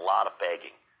and a lot of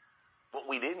begging. What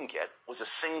we didn't get was a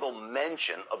single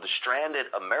mention of the stranded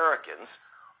Americans,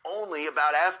 only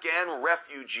about Afghan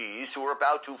refugees who are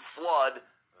about to flood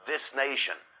this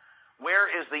nation. Where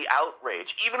is the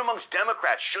outrage? Even amongst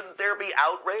Democrats, shouldn't there be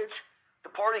outrage? The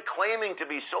party claiming to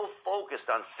be so focused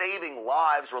on saving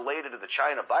lives related to the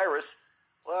China virus,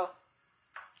 well,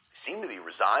 they seem to be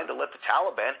resigned to let the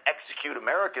Taliban execute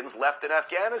Americans left in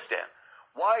Afghanistan.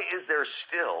 Why is there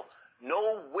still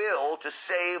no will to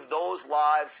save those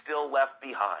lives still left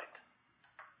behind?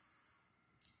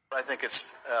 I think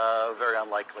it's very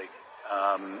unlikely,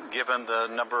 given the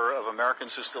number of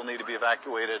Americans who still need to be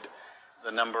evacuated,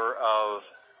 the number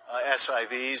of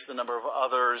SIVs, the number of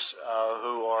others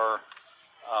who are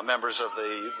members of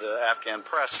the Afghan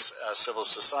press, civil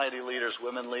society leaders,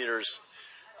 women leaders.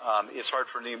 It's hard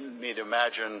for me to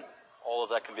imagine all of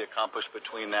that can be accomplished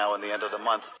between now and the end of the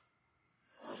month.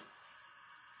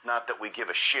 Not that we give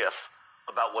a shiff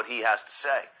about what he has to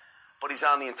say, but he's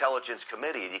on the Intelligence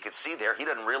Committee, and you can see there he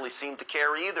doesn't really seem to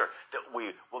care either that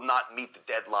we will not meet the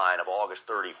deadline of August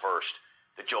 31st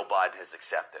that Joe Biden has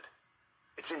accepted.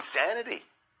 It's insanity.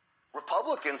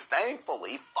 Republicans,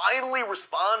 thankfully, finally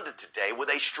responded today with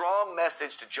a strong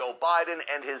message to Joe Biden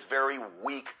and his very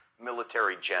weak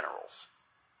military generals.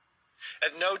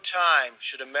 At no time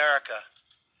should America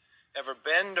ever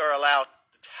bend or allow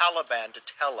the Taliban to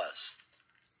tell us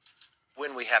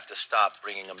when we have to stop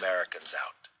bringing Americans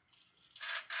out.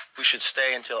 We should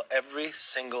stay until every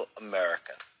single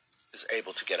American is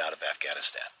able to get out of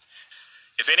Afghanistan.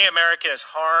 If any American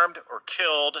is harmed or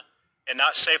killed and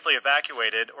not safely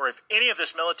evacuated, or if any of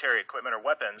this military equipment or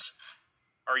weapons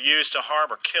are used to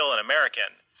harm or kill an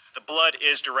American, the blood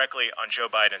is directly on Joe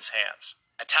Biden's hands.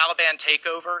 A Taliban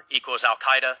takeover equals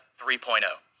Al-Qaeda 3.0.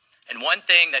 And one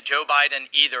thing that Joe Biden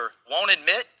either won't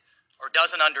admit or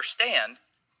doesn't understand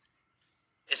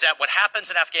is that what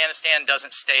happens in Afghanistan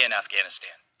doesn't stay in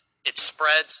Afghanistan. It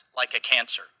spreads like a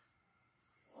cancer.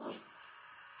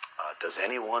 Does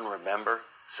anyone remember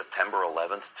September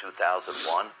 11th,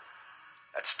 2001?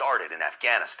 That started in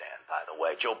Afghanistan, by the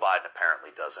way. Joe Biden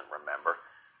apparently doesn't remember.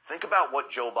 Think about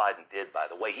what Joe Biden did, by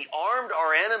the way. He armed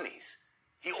our enemies.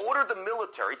 He ordered the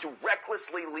military to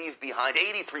recklessly leave behind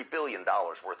 $83 billion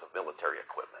worth of military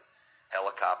equipment.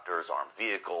 Helicopters, armed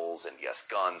vehicles, and yes,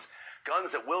 guns.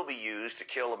 Guns that will be used to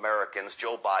kill Americans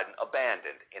Joe Biden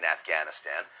abandoned in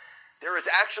Afghanistan. There is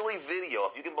actually video,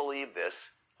 if you can believe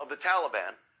this, of the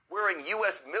Taliban wearing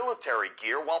U.S. military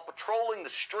gear while patrolling the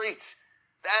streets.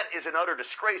 That is an utter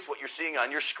disgrace, what you're seeing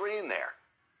on your screen there.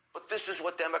 But this is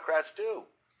what Democrats do.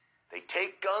 They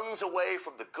take guns away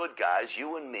from the good guys,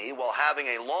 you and me, while having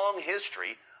a long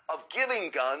history of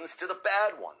giving guns to the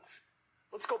bad ones.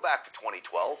 Let's go back to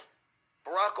 2012.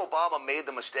 Barack Obama made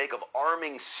the mistake of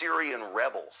arming Syrian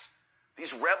rebels.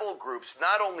 These rebel groups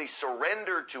not only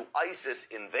surrendered to ISIS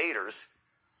invaders,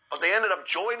 but they ended up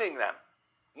joining them,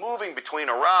 moving between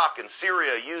Iraq and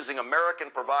Syria using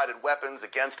American-provided weapons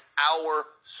against our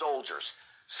soldiers.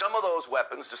 Some of those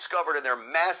weapons discovered in their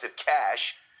massive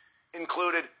cache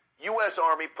included U.S.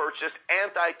 Army purchased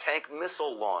anti-tank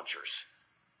missile launchers,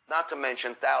 not to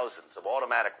mention thousands of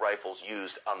automatic rifles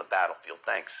used on the battlefield,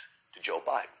 thanks to Joe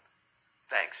Biden,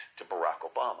 thanks to Barack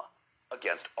Obama,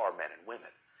 against our men and women.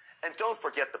 And don't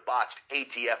forget the botched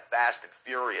ATF Fast and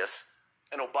Furious,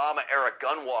 an Obama-era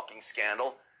gun-walking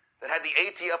scandal that had the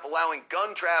ATF allowing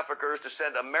gun traffickers to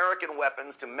send American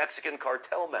weapons to Mexican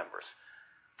cartel members.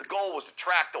 The goal was to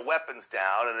track the weapons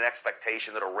down in an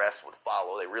expectation that arrests would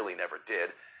follow. They really never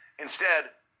did.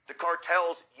 Instead, the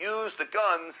cartels used the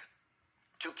guns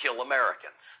to kill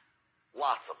Americans.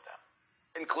 Lots of them,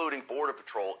 including Border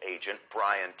Patrol agent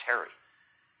Brian Terry.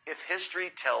 If history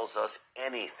tells us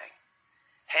anything,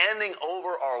 handing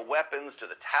over our weapons to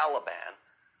the Taliban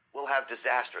will have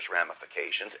disastrous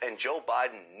ramifications, and Joe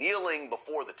Biden kneeling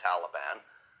before the Taliban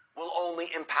will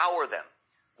only empower them.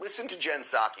 Listen to Jen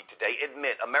Psaki today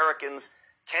admit Americans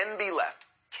can be left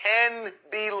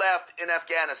in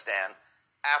Afghanistan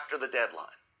after the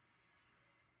deadline.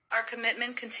 Our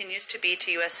commitment continues to be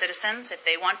to U.S. citizens. If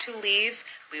they want to leave,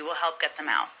 we will help get them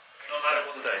out. No matter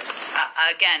what the day.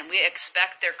 Again, we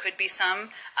expect there could be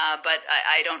some, but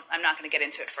I'm not going to get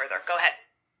into it further. Go ahead.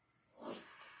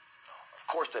 Of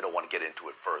course they don't want to get into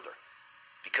it further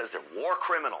because they're war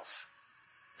criminals.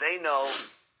 They know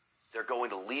they're going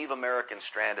to leave Americans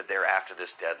stranded there after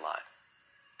this deadline.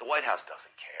 The White House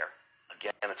doesn't care.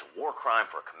 Again, it's a war crime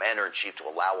for a commander-in-chief to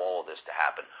allow all of this to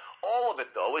happen. All of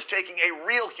it, though, is taking a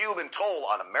real human toll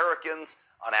on Americans,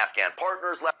 on Afghan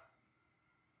partners.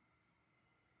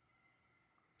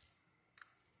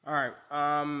 All right.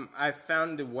 I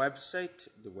found the website.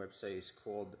 The website is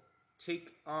called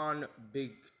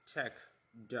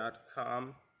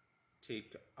takeonbigtech.com.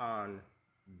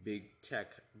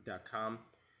 Takeonbigtech.com.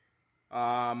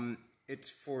 It's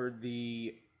for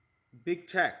the big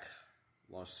tech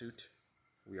lawsuit.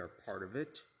 We are part of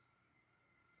it.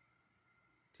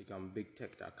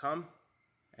 Takeonbigtech.com.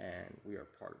 And we are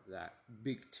part of that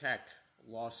big tech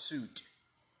lawsuit.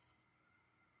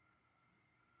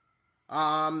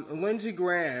 Lindsey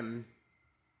Graham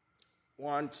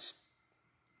wants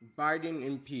Biden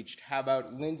impeached. How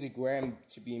about Lindsey Graham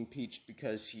to be impeached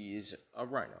because he is a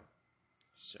rhino?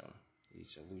 So,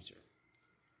 he's a loser.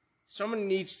 Someone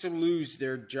needs to lose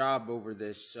their job over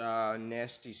this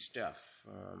nasty stuff.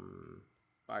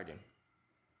 Biden.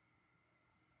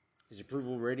 His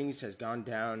approval ratings has gone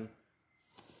down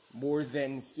more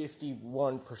than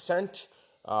 51%,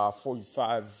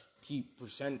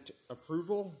 45%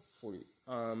 approval, 40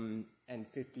 and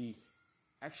 50.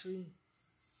 Actually,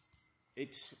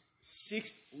 it's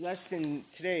less than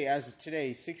today. As of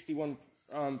today,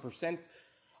 61%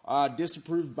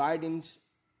 disapproved Biden's.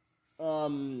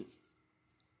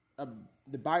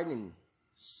 The Biden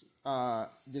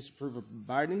disapprove of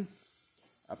Biden.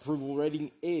 Approval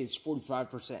rating is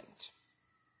 45%.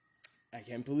 I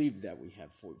can't believe that we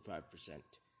have 45%.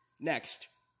 Next,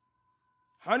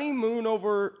 honeymoon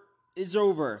is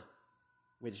over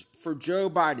for Joe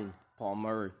Biden. Paul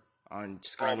Murray on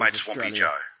Sky News Australia. Swampy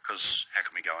Joe, because how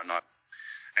can we go a night?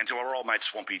 And to our old mate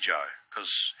Swampy Joe,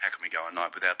 because how can we go a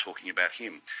night without talking about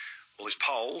him? Well, his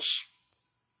polls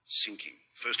sinking.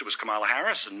 First it was Kamala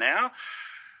Harris, and now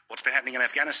what's been happening in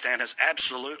Afghanistan has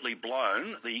absolutely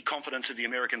blown the confidence of the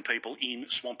American people in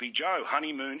Swampy Joe.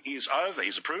 Honeymoon is over.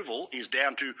 His approval is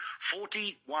down to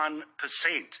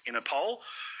 41% in a poll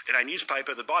in a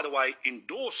newspaper that, by the way,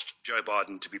 endorsed Joe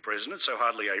Biden to be president, so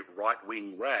hardly a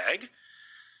right-wing rag,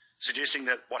 suggesting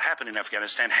that what happened in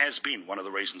Afghanistan has been one of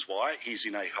the reasons why he's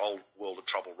in a whole world of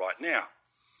trouble right now.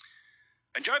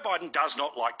 And Joe Biden does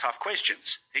not like tough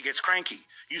questions. He gets cranky.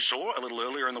 You saw a little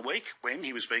earlier in the week when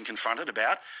he was being confronted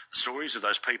about the stories of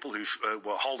those people who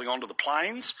were holding on to the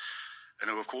planes and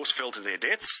who, of course, fell to their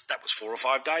deaths. That was 4 or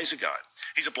 5 days ago.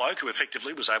 He's a bloke who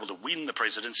effectively was able to win the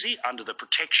presidency under the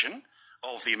protection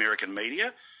of the American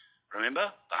media.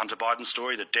 Remember the Hunter Biden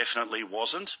story that definitely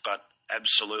wasn't, but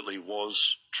absolutely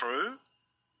was true?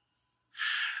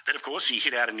 Then, of course, he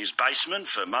hid out in his basement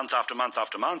for month after month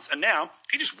after month, and now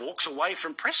he just walks away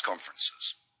from press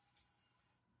conferences.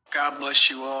 God bless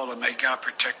you all, and may God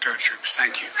protect our troops.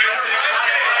 Thank you.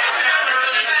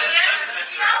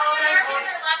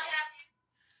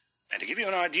 And to give you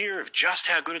an idea of just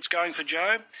how good it's going for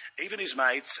Joe, even his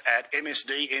mates at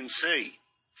MSDNC,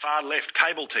 far-left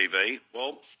cable TV,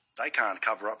 well, they can't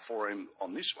cover up for him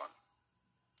on this one.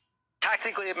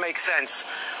 Tactically, it makes sense,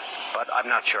 but I'm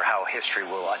not sure how history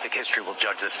will. I think history will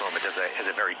judge this moment as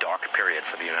a very dark period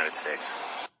for the United States.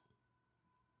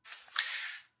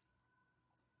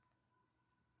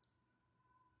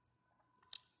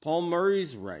 Paul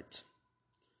Murray's right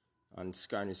on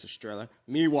Sky News Australia.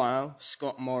 Meanwhile,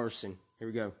 Scott Morrison. Here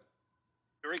we go.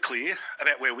 Very clear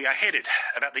about where we are headed,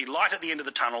 about the light at the end of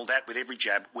the tunnel that with every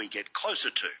jab we get closer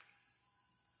to.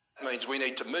 Means we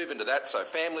need to move into that so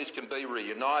families can be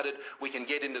reunited. We can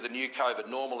get into the new COVID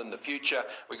normal in the future.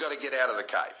 We've got to get out of the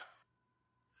cave.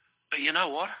 But you know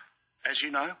what? As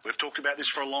you know, we've talked about this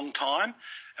for a long time,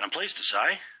 and I'm pleased to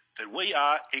say that we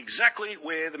are exactly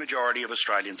where the majority of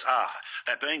Australians are,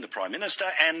 that being the Prime Minister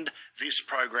and this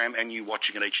program and you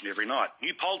watching it each and every night.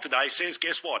 New poll today says,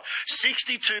 guess what?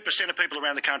 62% of people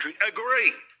around the country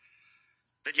agree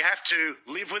that you have to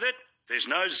live with it. There's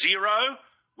no zero.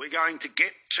 We're going to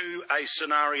get to a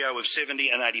scenario of 70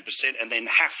 and 80% and then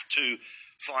have to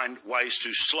find ways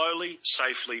to slowly,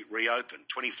 safely reopen.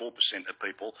 24% of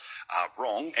people are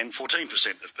wrong and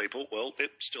 14% of people, well, they're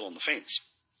still on the fence.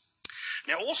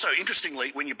 Now, also, interestingly,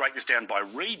 when you break this down by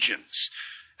regions,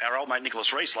 our old mate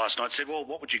Nicholas Rees last night said, well,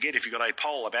 what would you get if you got a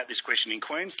poll about this question in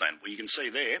Queensland? Well, you can see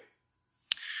there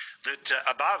that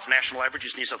above national average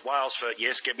is New South Wales for,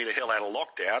 yes, get me the hell out of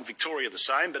lockdown. Victoria the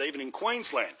same, but even in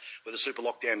Queensland, where the super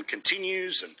lockdown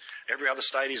continues and every other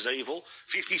state is evil,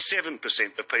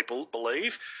 57% of people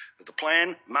believe that the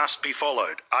plan must be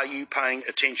followed. Are you paying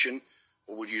attention,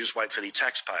 or would you just wait for the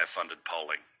taxpayer-funded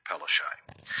polling,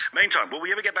 Palaszczuk? Meantime, will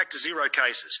we ever get back to zero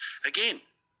cases? Again,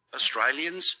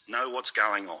 Australians know what's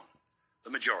going on. The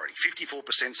majority,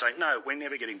 54% say no, we're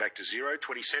never getting back to zero.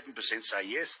 27% say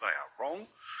yes, they are wrong.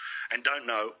 And don't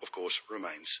know, of course,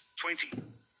 remains 20.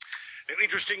 Now,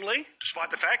 interestingly,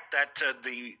 despite the fact that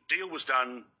the deal was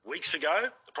done weeks ago,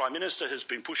 the Prime Minister has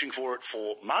been pushing for it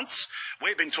for months.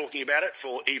 We've been talking about it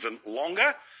for even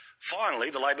longer.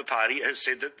 Finally, the Labor Party has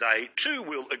said that they too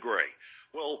will agree.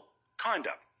 Well, kind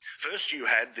of. First, you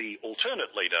had the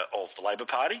alternate leader of the Labor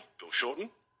Party, Bill Shorten.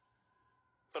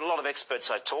 But a lot of experts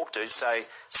I talk to say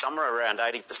somewhere around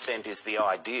 80% is the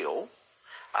ideal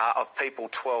of people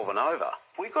 12 and over.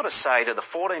 We've got to say to the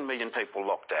 14 million people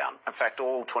locked down, in fact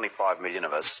all 25 million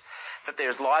of us, that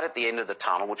there's light at the end of the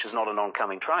tunnel, which is not an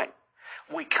oncoming train.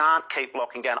 We can't keep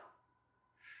locking down.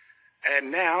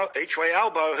 And now Each Way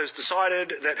Albo has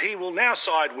decided that he will now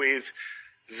side with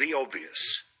the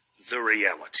obvious, the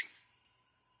reality.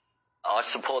 I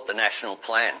support the national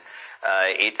plan.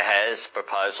 It has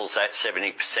proposals at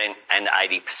 70% and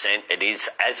 80%. It is,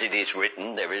 as it is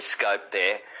written, there is scope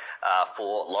there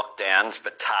for lockdowns,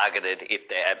 but targeted if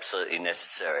they're absolutely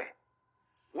necessary.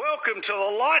 Welcome to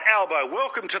the light, Albo.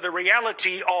 Welcome to the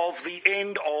reality of the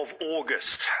end of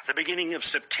August, the beginning of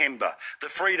September, the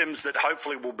freedoms that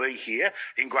hopefully will be here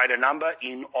in greater number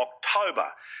in October,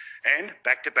 and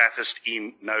back to Bathurst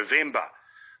in November.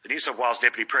 The New South Wales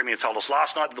Deputy Premier told us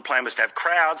last night that the plan was to have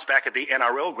crowds back at the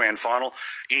NRL Grand Final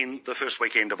in the first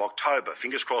weekend of October.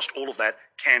 Fingers crossed all of that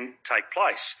can take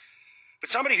place. But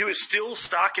somebody who is still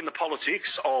stuck in the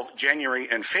politics of January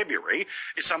and February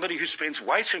is somebody who spends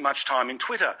way too much time in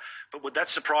Twitter. But would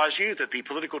that surprise you that the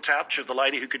political touch of the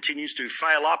lady who continues to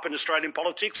fail up in Australian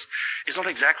politics is not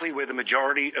exactly where the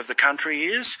majority of the country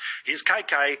is? Here's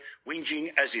KK whinging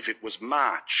as if it was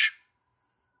March.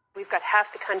 We've got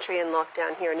half the country in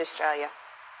lockdown here in Australia.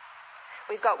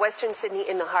 We've got Western Sydney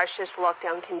in the harshest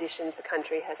lockdown conditions the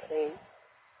country has seen.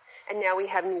 And now we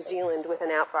have New Zealand with an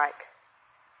outbreak.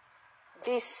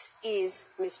 This is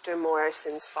Mr.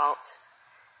 Morrison's fault.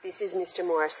 This is Mr.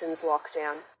 Morrison's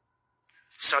lockdown.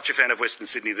 Such a fan of Western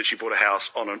Sydney that she bought a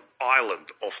house on an island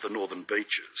off the northern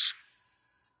beaches.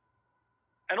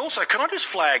 And also, can I just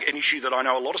flag an issue that I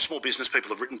know a lot of small business people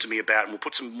have written to me about, and we'll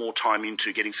put some more time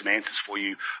into getting some answers for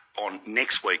you on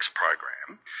next week's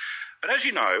program. But as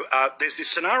you know, there's this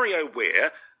scenario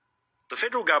where the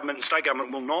federal government and state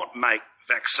government will not make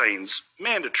vaccines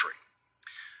mandatory.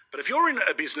 But if you're in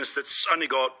a business that's only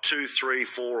got 2, 3,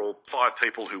 4 or 5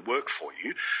 people who work for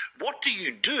you, what do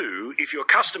you do if your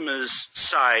customers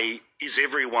say, is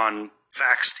everyone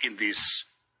vaxxed in this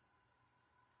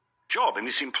job, in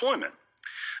this employment?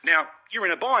 Now, you're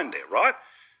in a bind there, right?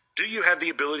 Do you have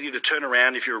the ability to turn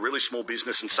around if you're a really small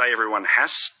business and say everyone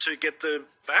has to get the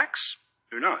vax?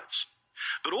 Who knows?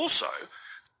 But also...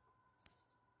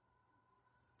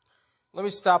 Let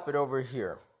me stop it over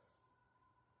here.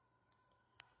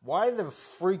 Why the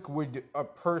freak would a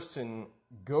person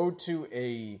go to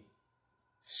a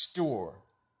store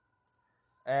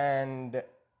and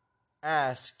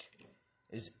ask,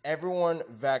 is everyone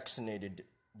vaccinated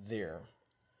there?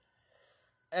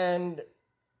 And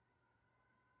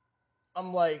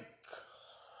I'm like,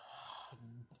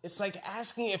 it's like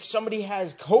asking if somebody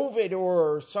has COVID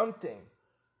or something.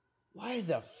 Why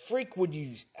the freak would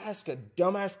you ask a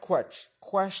dumbass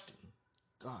question?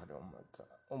 God, oh my God,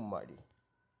 almighty.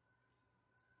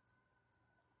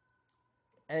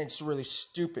 And it's really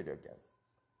stupid again.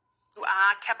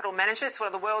 Capital Management, it's one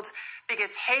of the world's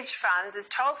biggest hedge funds, has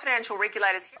told financial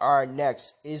regulators... All right,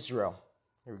 next, Israel.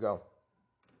 Here we go.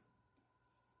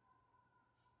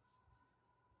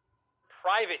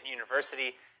 Private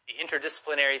university, the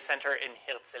Interdisciplinary Center in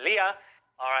Herzliya.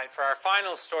 All right, for our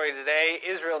final story today,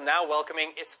 Israel now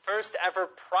welcoming its first ever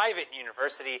private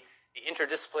university the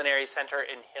Interdisciplinary Center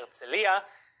in Herzliya,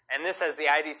 and this as the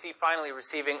IDC finally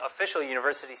receiving official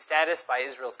university status by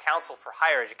Israel's Council for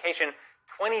Higher Education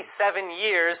 27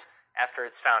 years after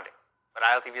its founding. But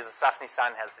ILTV's Asaf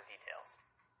Nissan has the details.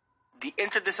 The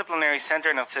Interdisciplinary Center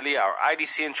in Herzliya, or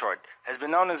IDC in short, has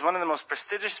been known as one of the most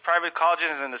prestigious private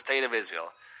colleges in the state of Israel.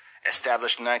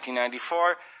 Established in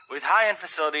 1994, with high-end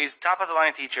facilities,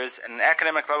 top-of-the-line teachers, and an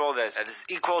academic level that is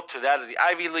equal to that of the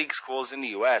Ivy League schools in the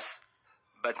U.S.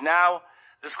 But now,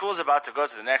 the school is about to go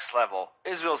to the next level.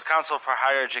 Israel's Council for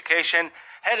Higher Education,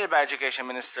 headed by Education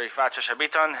Minister Yifat Shasha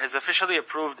Biton, has officially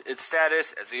approved its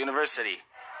status as a university.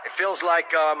 It feels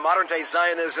like modern-day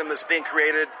Zionism is being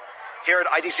created here at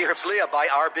IDC Herzliya by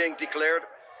our being declared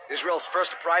Israel's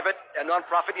first private and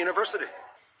non-profit university.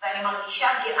 ואני מרגישה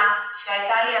גאה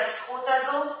שהייתה לי הזכות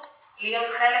הזו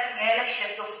להיות חלק מאלה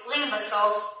שתופרים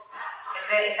בסוף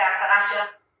את ההכרה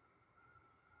שלך.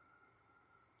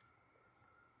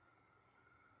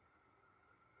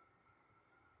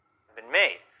 Been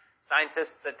made.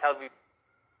 Scientists at Tel Aviv.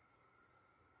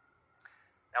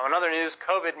 Now, in other news,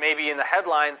 COVID may be in the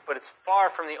headlines, but it's far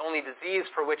from the only disease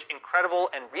for which incredible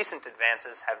and recent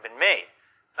advances have been made.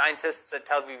 Scientists at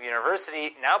Tel Aviv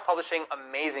University now publishing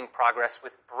amazing progress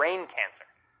with brain cancer.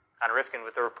 Hannah Rifkin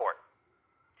with the report.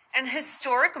 An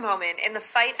historic moment in the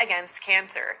fight against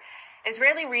cancer.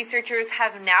 Israeli researchers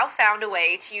have now found a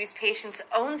way to use patients'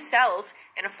 own cells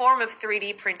in a form of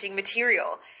 3D printing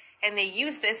material. And they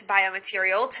use this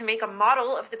biomaterial to make a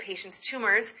model of the patient's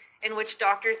tumors in which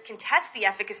doctors can test the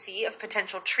efficacy of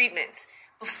potential treatments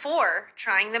before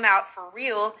trying them out for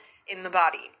real in the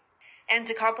body. And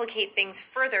to complicate things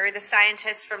further, the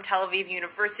scientists from Tel Aviv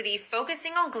University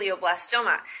focusing on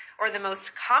glioblastoma, or the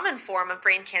most common form of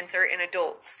brain cancer in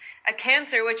adults, a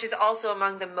cancer which is also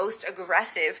among the most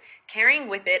aggressive, carrying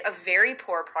with it a very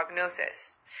poor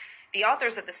prognosis. The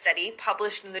authors of the study,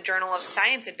 published in the Journal of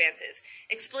Science Advances,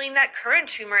 explain that current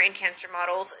tumor and cancer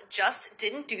models just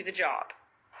didn't do the job.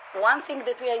 One thing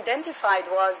that we identified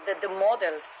was that the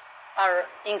models are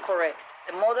incorrect.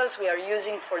 The models we are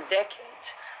using for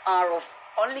decades are of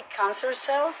only cancer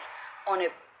cells on a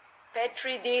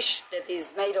petri dish that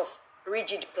is made of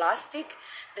rigid plastic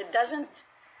that doesn't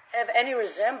have any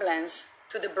resemblance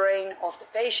to the brain of the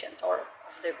patient or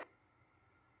of the...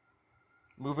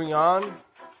 Moving on.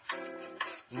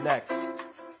 Next.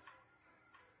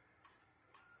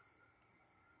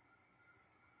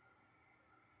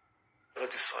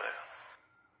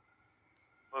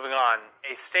 Moving on,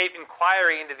 a state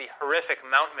inquiry into the horrific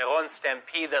Mount Meron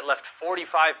stampede that left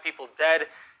 45 people dead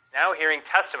is now hearing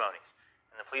testimonies,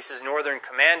 and the police's Northern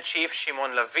Command Chief,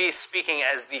 Shimon Levi, speaking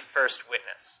as the first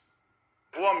witness.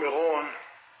 אירוע מירון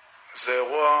זה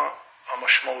אירוע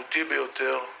המשמעותי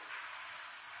ביותר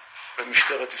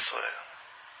במשטרת ישראל.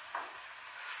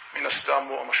 מן הסתם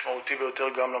הוא המשמעותי ביותר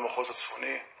גם למחוז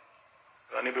הצפוני,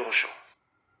 ואני בראשו.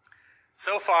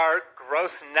 So far,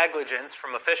 gross negligence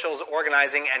from officials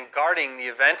organizing and guarding the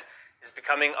event is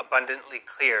becoming abundantly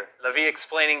clear. Levi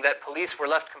explaining that police were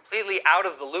left completely out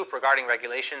of the loop regarding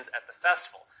regulations at the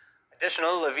festival.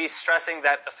 Additionally, Levi stressing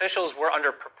that officials were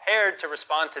underprepared to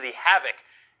respond to the havoc,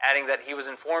 adding that he was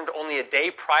informed only a day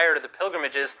prior to the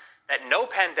pilgrimages that no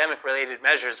pandemic-related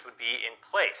measures would be in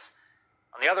place.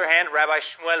 On the other hand, Rabbi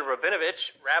Shmuel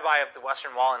Rabinovich, rabbi of the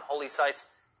Western Wall and Holy Sites,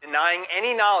 denying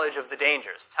any knowledge of the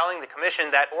dangers, telling the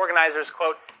commission that organizers,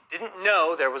 quote, didn't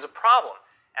know there was a problem,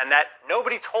 and that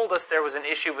nobody told us there was an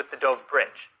issue with the Dove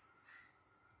Bridge.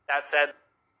 That said,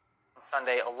 on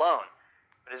Sunday alone.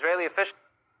 But Israeli officials...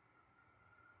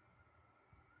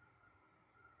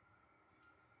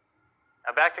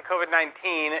 Now back to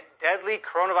COVID-19, deadly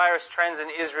coronavirus trends in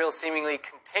Israel seemingly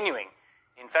continuing.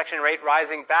 The infection rate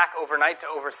rising back overnight to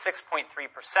over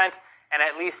 6.3%, and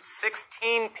at least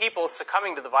 16 people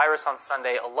succumbing to the virus on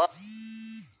Sunday alone.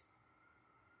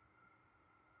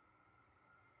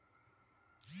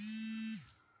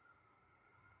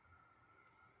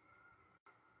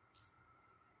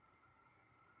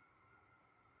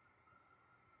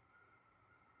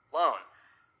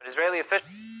 But Israeli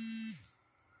officials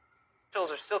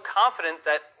are still confident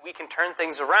that we can turn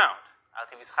things around.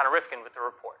 ILTV's Hannah Rifkin with the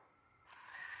report.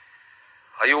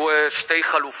 היו שתי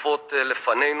חלופות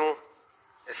לפנינו,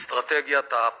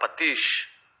 אסטרטגיית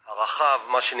הפטיש הרחב,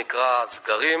 מה שנקרא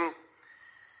סגרים,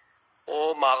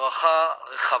 או מערכה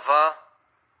רחבה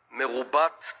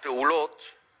מרובת פעולות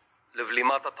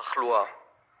לבלימת התחלואה.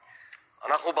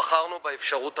 אנחנו בחרנו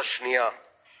באפשרות השנייה.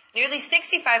 Nearly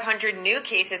 6,500 new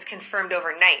cases confirmed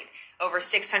overnight, over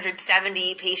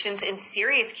 670 patients in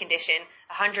serious condition,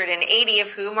 180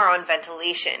 of whom are on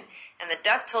ventilation, and the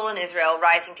death toll in Israel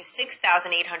rising to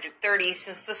 6,830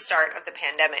 since the start of the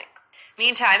pandemic.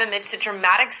 Meantime, amidst a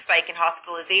dramatic spike in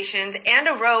hospitalizations and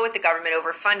a row with the government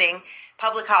overfunding,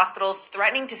 public hospitals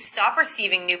threatening to stop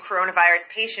receiving new coronavirus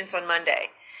patients on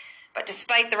Monday. But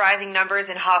despite the rising numbers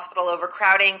and hospital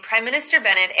overcrowding, Prime Minister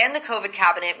Bennett and the COVID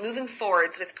cabinet moving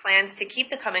forwards with plans to keep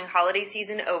the coming holiday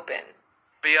season open.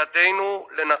 בידינו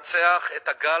לנצח את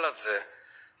הגל הזה.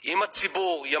 אם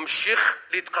הציבור ימשיך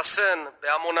להתחסן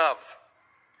בהמוניו,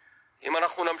 אם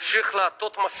אנחנו נמשיך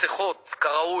לעטות מסכות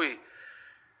כראוי,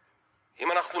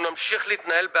 אם אנחנו נמשיך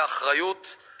להתנהל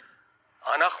באחריות,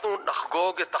 אנחנו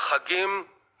נחגוג את החגים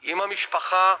עם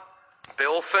המשפחה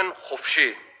באופן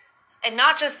חופשי. And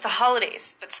not just the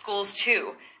holidays, but schools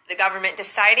too. The government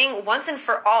deciding once and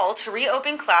for all to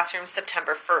reopen classrooms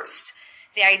September 1st.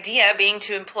 The idea being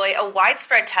to employ a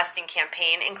widespread testing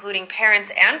campaign, including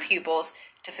parents and pupils,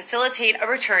 to facilitate a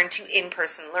return to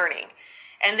in-person learning.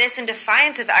 And this in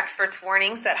defiance of experts'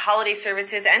 warnings that holiday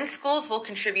services and schools will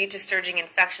contribute to surging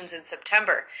infections in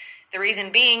September. The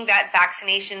reason being that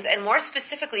vaccinations, and more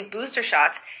specifically booster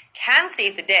shots, can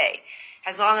save the day,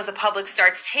 as long as the public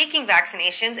starts taking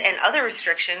vaccinations and other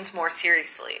restrictions more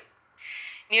seriously.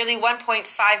 Nearly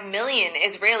 1.5 million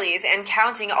Israelis and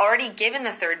counting already given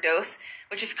the third dose,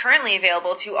 which is currently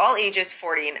available to all ages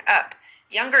 40 and up,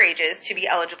 younger ages to be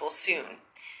eligible soon.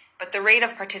 But the rate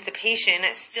of participation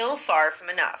is still far from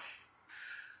enough.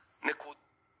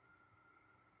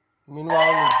 Meanwhile,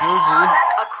 in New Jersey,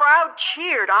 a crowd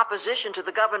cheered opposition to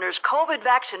the governor's COVID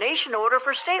vaccination order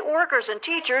for state workers and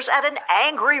teachers at an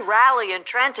angry rally in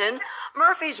Trenton.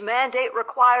 Murphy's mandate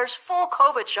requires full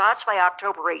COVID shots by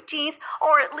October 18th,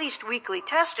 or at least weekly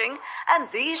testing, and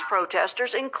these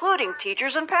protesters, including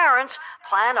teachers and parents,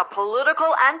 plan a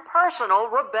political and personal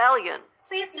rebellion.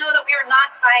 Please know that we are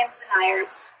not science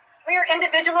deniers. We are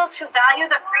individuals who value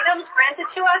the freedoms granted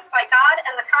to us by God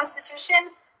and the Constitution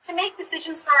to make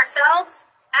decisions for ourselves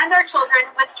and our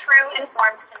children with true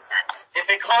informed consent. If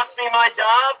it costs me my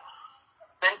job,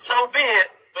 then so be it.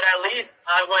 But at least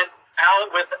I went out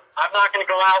with, I'm not going to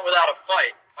go out without a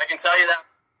fight. I can tell you that.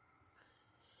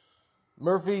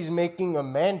 Murphy's making a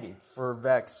mandate for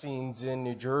vaccines in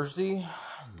New Jersey.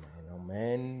 Man, oh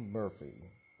man,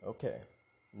 Murphy. Okay,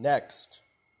 next.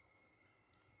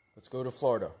 Let's go to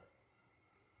Florida.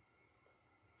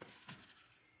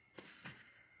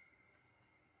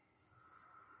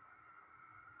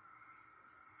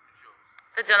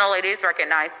 The gentlelady is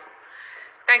recognized.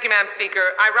 Thank you, Madam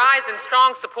Speaker. I rise in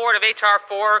strong support of H.R.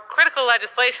 4, critical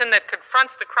legislation that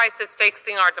confronts the crisis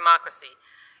facing our democracy.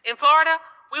 In Florida,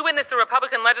 we witnessed the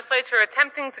Republican legislature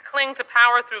attempting to cling to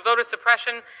power through voter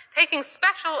suppression, taking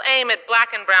special aim at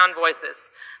black and brown voices.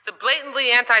 The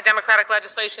blatantly anti-democratic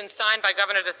legislation signed by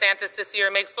Governor DeSantis this year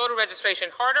makes voter registration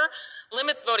harder,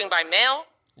 limits voting by mail.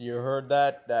 You heard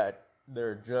that? That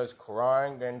they're just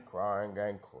crying and crying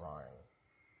and crying.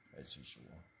 As usual.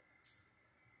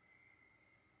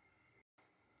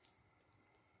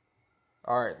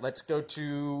 Alright, let's go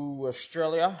to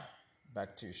Australia.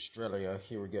 Back to Australia.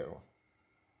 Here we go.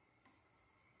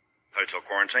 Hotel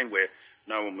quarantine where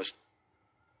no one was.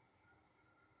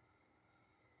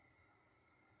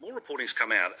 More reporting's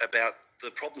come out about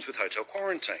the problems with hotel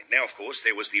quarantine. Now, of course,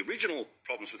 there was the original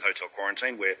problems with hotel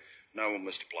quarantine where no one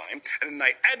was to blame, and then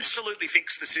they absolutely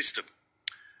fixed the system.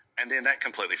 And then that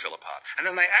completely fell apart. And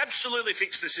then they absolutely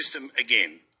fixed the system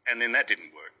again, and then that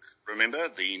didn't work. Remember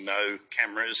the no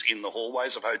cameras in the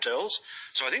hallways of hotels?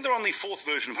 So I think they're on the fourth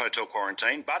version of hotel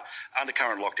quarantine, but under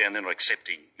current lockdown, they're not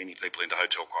accepting many people into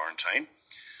hotel quarantine.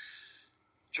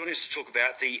 Joining us to talk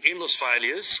about the endless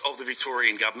failures of the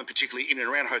Victorian government, particularly in and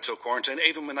around hotel quarantine,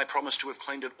 even when they promise to have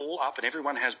cleaned it all up and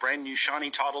everyone has brand new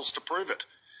shiny titles to prove it,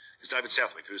 is David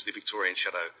Southwick, who is the Victorian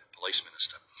Shadow Police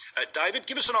Minister. David,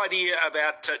 give us an idea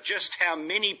about just how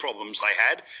many problems they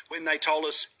had when they told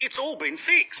us it's all been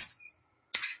fixed.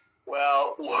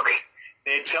 Well, look,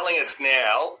 they're telling us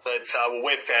now that, well,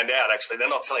 we've found out, actually, they're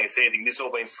not telling us anything. This has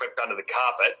all been swept under the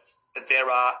carpet, that there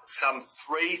are some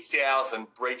 3,000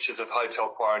 breaches of hotel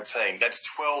quarantine. That's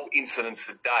 12 incidents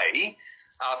a day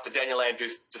after Daniel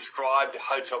Andrews described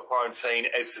hotel quarantine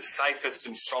as the safest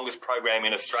and strongest program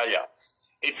in Australia.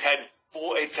 It's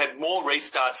had more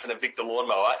restarts than a Victor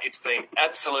lawnmower. It's been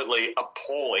absolutely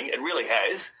appalling. It really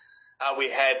has. We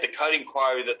had the code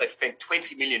inquiry that they spent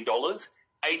 $20 million,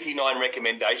 89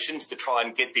 recommendations to try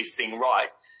and get this thing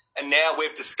right. And now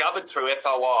we've discovered through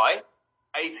FOI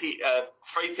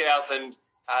 3,000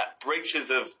 breaches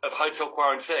of hotel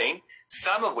quarantine,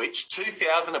 some of which,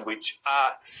 2,000 of which,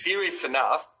 are serious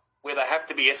enough where they have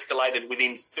to be escalated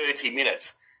within 30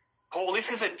 minutes. Paul,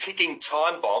 this is a ticking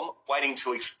time bomb waiting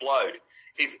to explode.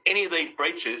 If any of these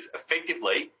breaches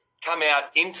effectively come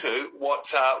out into what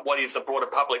is the broader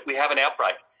public, we have an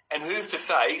outbreak. And who's to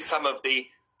say some of the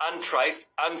untraced,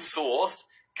 unsourced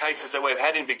cases that we've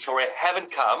had in Victoria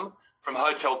haven't come from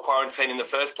hotel quarantine in the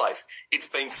first place? It's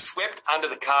been swept under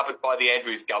the carpet by the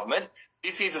Andrews government.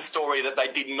 This is a story that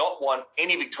they did not want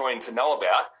any Victorian to know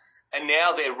about, and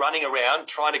now they're running around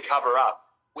trying to cover up.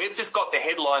 We've just got the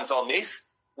headlines on this.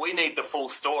 We need the full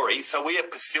story, so we are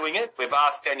pursuing it. We've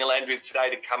asked Daniel Andrews today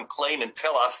to come clean and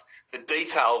tell us the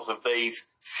details of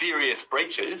these serious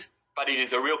breaches, but it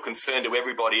is a real concern to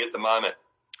everybody at the moment.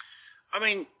 I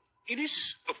mean, it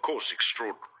is, of course,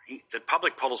 extraordinary that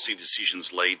public policy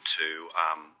decisions lead to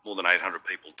more than 800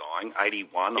 people dying.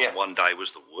 81 on one day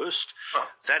was the worst.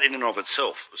 That in and of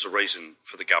itself was a reason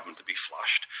for the government to be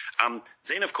flushed.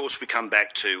 Then, of course, we come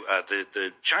back to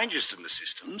the changes in the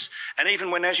systems. And even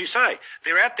when, as you say,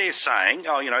 they're out there saying,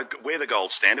 oh, you know, we're the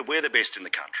gold standard, we're the best in the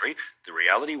country. The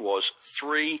reality was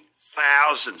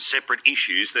 3,000 separate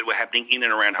issues that were happening in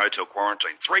and around hotel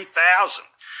quarantine. 3,000.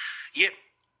 Yet,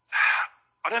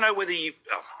 I don't know whether you...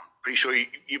 pretty sure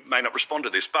you may not respond to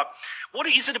this, but what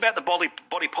is it about the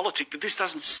body politic that this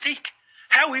doesn't stick?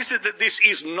 How is it that this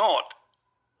is not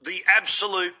the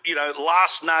absolute,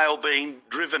 last nail being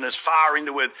driven as far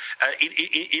into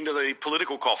into the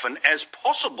political coffin as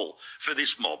possible for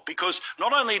this mob? Because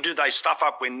not only do they stuff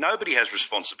up when nobody has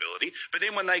responsibility, but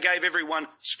then when they gave everyone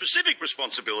specific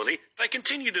responsibility, they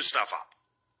continue to stuff up.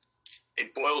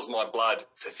 It boils my blood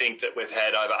to think that we've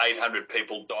had over 800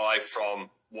 people die from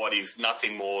what is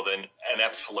nothing more than an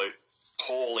absolute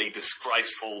poorly,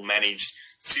 disgraceful managed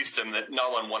system that no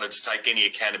one wanted to take any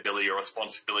accountability or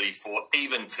responsibility for,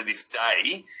 even to this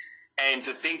day. And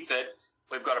to think that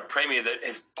we've got a Premier that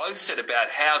has boasted about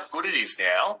how good it is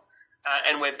now,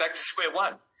 and we're back to square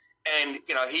one. And,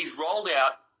 he's rolled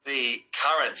out the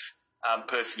current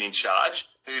person in charge,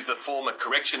 who's the former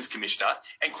Corrections Commissioner,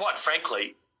 and quite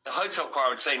frankly, the hotel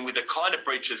quarantine, with the kind of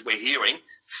breaches we're hearing,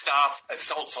 staff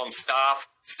assaults on staff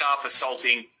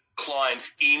assaulting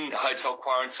clients in hotel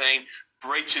quarantine,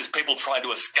 breaches, people trying to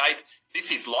escape.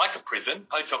 This is like a prison.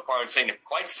 Hotel quarantine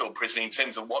equates to a prison in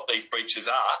terms of what these breaches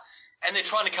are, and they're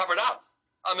trying to cover it up.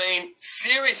 I mean,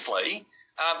 seriously,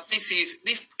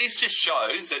 this just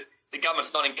shows that the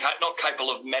government's not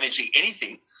capable of managing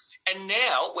anything. And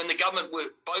now, when the government were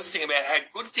boasting about how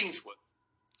good things were,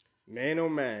 man, oh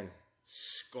man.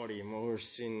 Scotty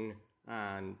Morrison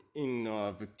and in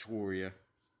Victoria.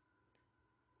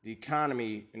 The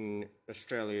economy in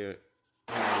Australia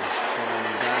has gone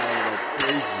down like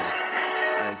crazy.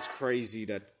 And it's crazy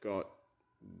that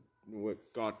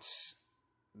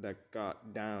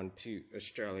got down to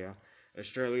Australia.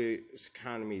 Australia's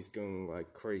economy is going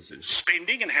like crazy.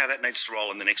 Spending and how that needs to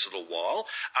roll in the next little while.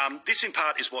 This in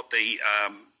part is what the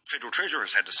Federal Treasurer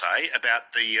has had to say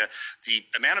about the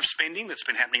amount of spending that's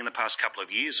been happening in the past couple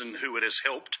of years and who it has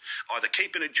helped either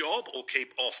keep in a job or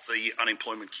keep off the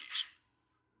unemployment queues.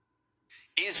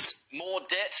 Is more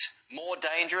debt more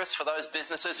dangerous for those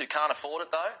businesses who can't afford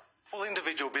it, though? Well,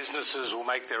 individual businesses will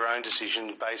make their own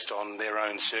decisions based on their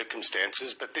own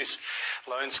circumstances, but this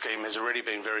loan scheme has already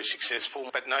been very successful.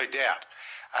 But no doubt,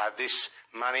 this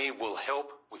money will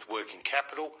help with working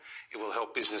capital. It will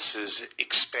help businesses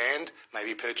expand,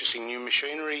 maybe purchasing new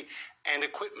machinery and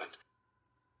equipment.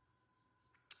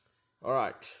 All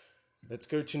right, let's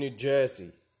go to New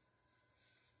Jersey.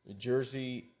 New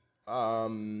Jersey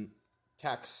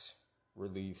tax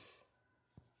relief.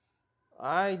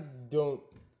 I don't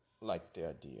like the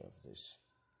idea of this.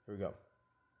 Here we go.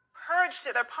 Purge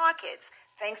to their pockets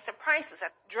thanks to prices.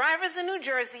 Drivers in New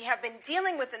Jersey have been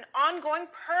dealing with an ongoing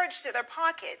purge to their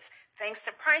pockets thanks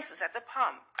to prices at the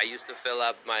pump. I used to fill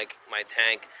up my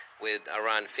tank with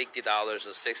around $50 or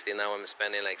 $60. Now I'm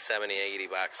spending like $70,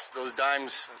 $80. Those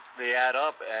dimes, they add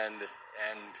up, and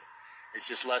it's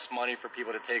just less money for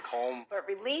people to take home. But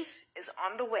relief is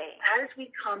on the way. As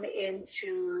we come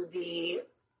into the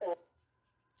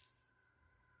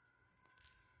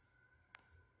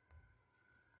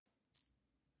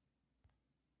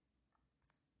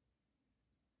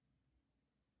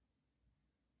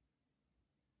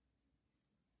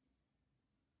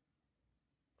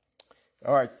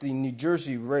All right, the New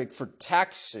Jersey rate for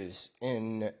taxes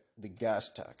in the gas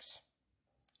tax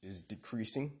is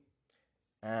decreasing,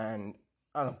 and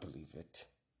I don't believe it,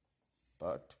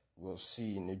 but we'll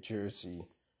see in New Jersey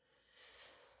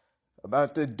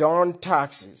about the darn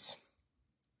taxes.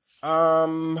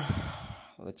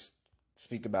 Let's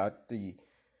speak about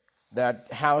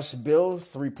that House bill,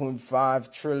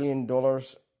 $3.5 trillion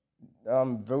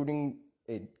voting.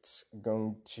 It's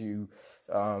going to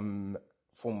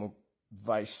former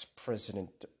Vice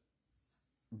President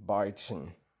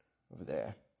Biden over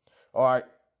there. All right,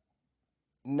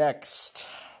 next,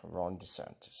 Ron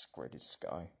DeSantis, greatest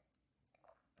guy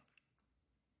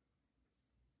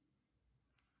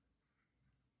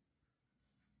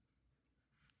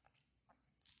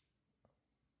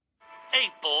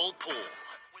Football Paul.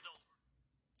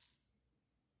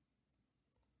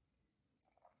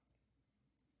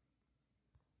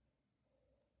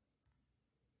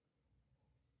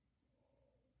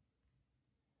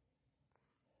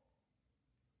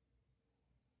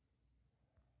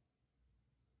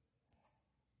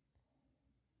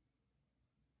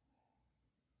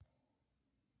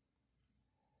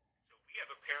 We have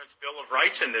a Parents' Bill of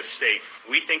Rights in this state.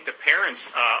 We think the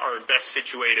parents are best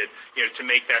situated, to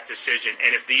make that decision.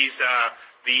 And if these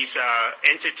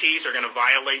entities are going to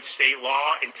violate state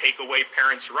law and take away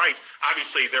parents' rights,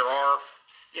 obviously there are,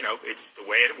 it's the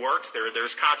way it works.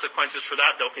 There's consequences for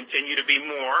that. There'll continue to be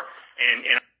more,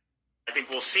 and I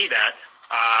think we'll see that.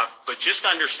 But just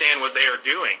understand what they are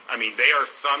doing. I mean, they are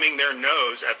thumbing their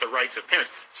nose at the rights of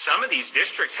parents. Some of these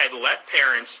districts had let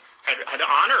parents. Had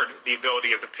honored the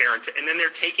ability of the parent, and then they're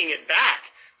taking it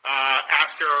back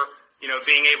after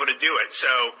being able to do it.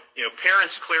 So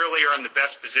parents clearly are in the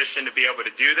best position to be able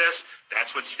to do this.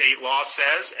 That's what state law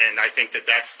says, and I think that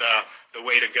that's the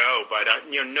way to go. But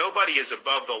nobody is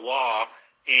above the law,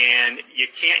 and you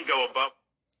can't go above.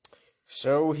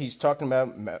 So he's talking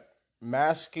about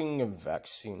masking and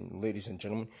vaccine, ladies and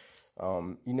gentlemen.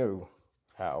 You know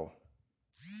how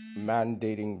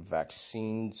mandating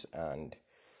vaccines and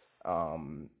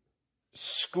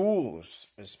schools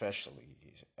especially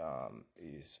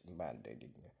is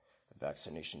mandating a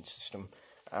vaccination system,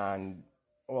 and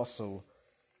also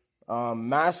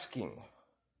masking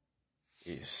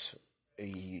is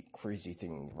a crazy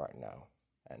thing right now,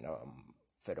 and I'm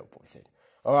fed up with it.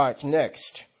 Alright,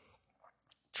 next,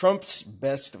 Trump's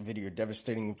best video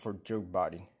devastating for Joe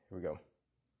Biden. Here we go.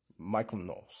 Michael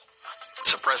Knowles.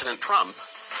 So President Trump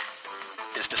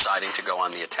is deciding to go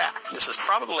on the attack. This is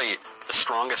probably the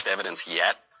strongest evidence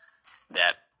yet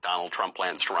that Donald Trump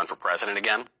plans to run for president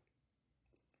again.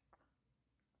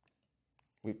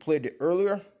 We played it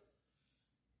earlier.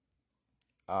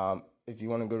 If you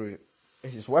want to go to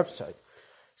his website,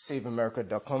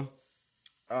 saveamerica.com,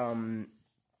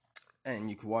 and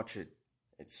you can watch it.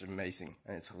 It's amazing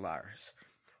and it's hilarious.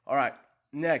 All right,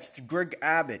 next, Greg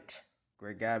Abbott.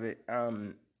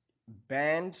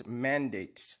 Bans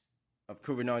mandates of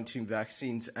COVID-19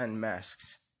 vaccines and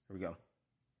masks. Here we go.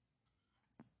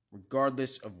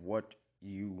 Regardless of what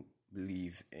you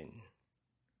believe in.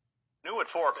 New at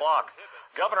 4 o'clock.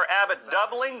 Governor Abbott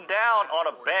doubling down on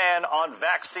a ban on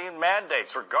vaccine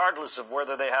mandates, regardless of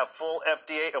whether they have full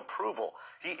FDA approval.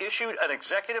 He issued an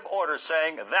executive order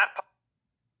saying that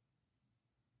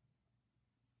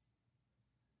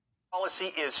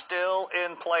policy is still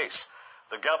in place.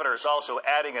 The governor is also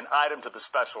adding an item to the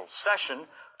special session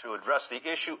to address the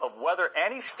issue of whether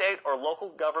any state or local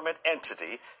government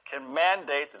entity can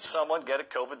mandate that someone get a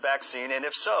COVID vaccine, and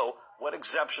if so, what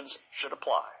exemptions should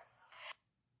apply.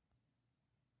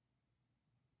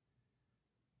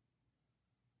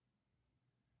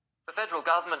 The federal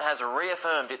government has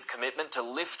reaffirmed its commitment to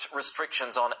lift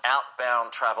restrictions on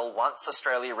outbound travel once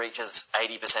Australia reaches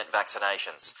 80%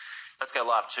 vaccinations. Let's go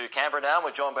live to Canberra now.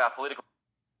 We're joined by our political...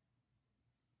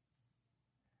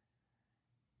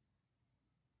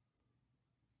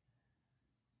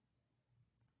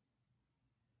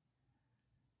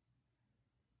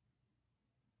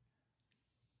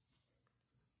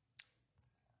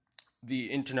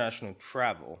 The international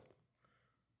travel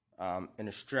in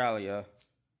Australia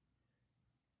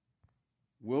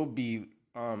will be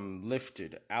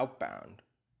lifted outbound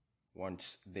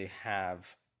once they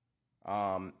have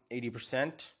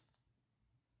 80%,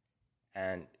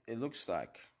 and it looks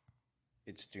like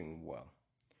it's doing well.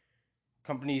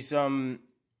 Companies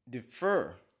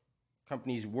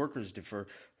workers defer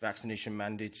vaccination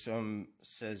mandates,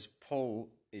 says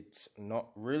poll. It's not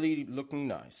really looking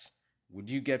nice. Would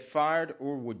you get fired,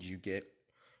 or would you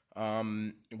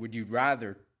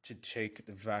rather to take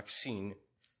the vaccine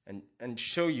and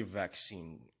show your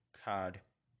vaccine card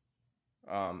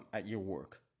at your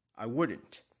work? I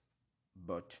wouldn't,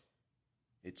 but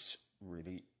it's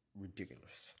really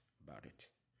ridiculous about it,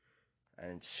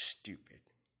 and it's stupid.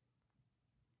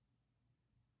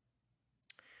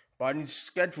 Biden's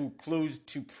schedule closed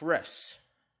to press,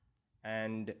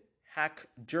 and hack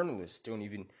journalists don't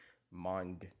even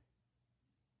mind.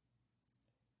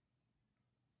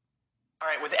 All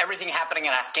right, with everything happening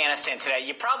in Afghanistan today,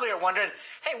 you probably are wondering,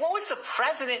 hey, what was the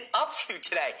president up to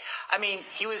today? I mean,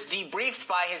 he was debriefed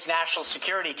by his national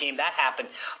security team. That happened.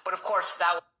 But, of course,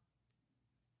 that was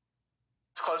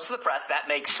close to the press. That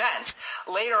makes sense.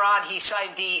 Later on, he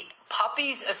signed the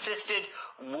Puppies Assisted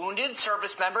Wounded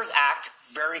Service Members Act.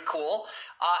 Very cool.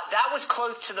 That was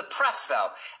closed to the press, though.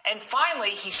 And finally,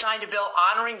 he signed a bill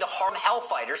honoring the Harlem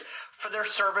Hellfighters for their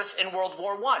service in World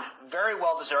War I. Very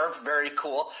well deserved, very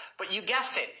cool. But you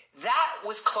guessed it, that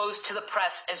was closed to the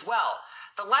press as well.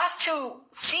 The last two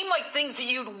seem like things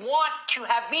that you'd want to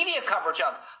have media coverage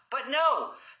of. But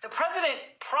no, the president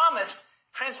promised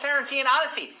transparency and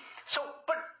honesty. So,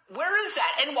 but where is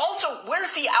that? And also,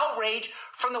 where's the outrage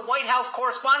from the White House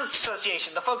Correspondents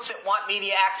Association, the folks that want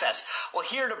media access? Well,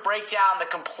 here to break down the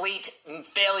complete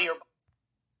failure.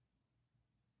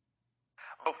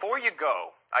 Before you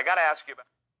go, I got to ask you about...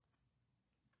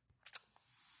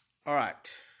 All right.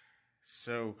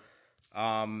 So,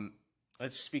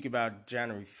 let's speak about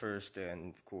January 1st,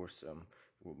 and of course,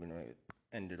 we're going to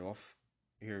end it off.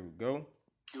 Here we go.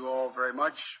 Thank you all very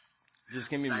much. Just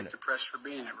give me a minute. Thank the press for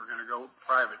being here. We're going to go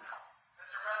private now.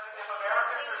 Mr. President, if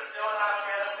Americans are still in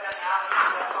Afghanistan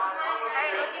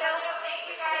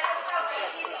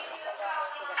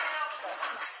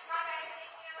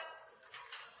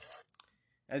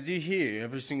as you hear,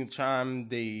 every single time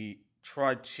they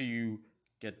try to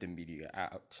get the media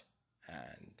out,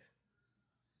 and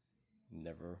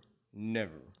never allows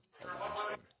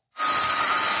them.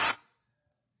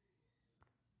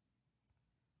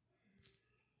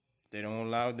 They don't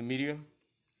allow the media,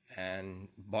 and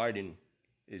Biden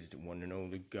is the one and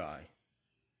only guy.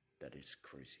 That is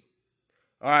crazy.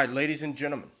 All right, ladies and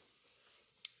gentlemen,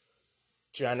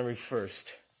 January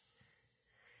 1st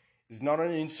is not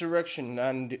an insurrection,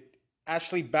 and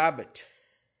Ashley Babbitt,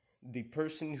 the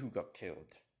person who got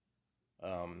killed,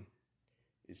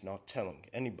 is not telling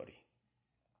anybody.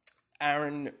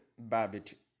 Aaron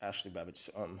Babbitt, Ashley Babbitt's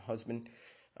husband,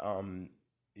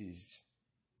 is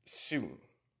suing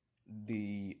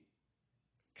the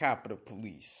Capitol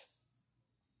Police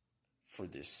for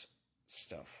this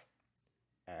stuff,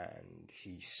 and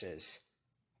he says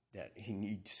that he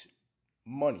needs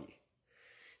money.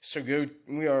 So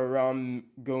we are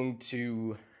going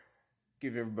to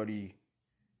give everybody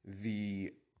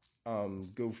the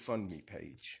GoFundMe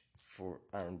page for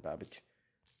Aaron Babbitt,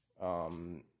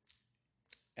 and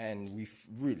we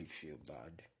really feel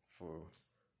bad for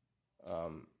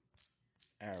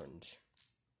Aaron's.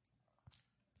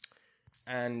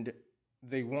 And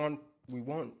we want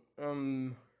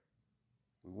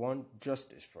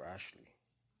justice for Ashley,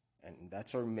 and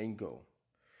that's our main goal.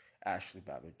 Ashley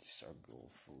Babbitt is our goal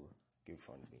for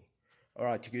GoFundMe. All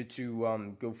right, to go to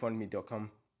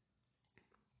GoFundMe.com,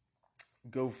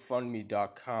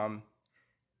 GoFundMe.com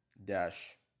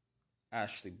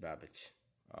 /Ashley Babbitt.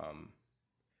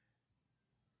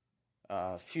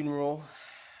 Funeral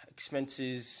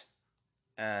expenses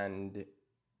and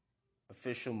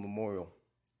official memorial.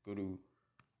 Go to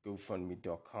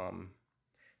GoFundMe.com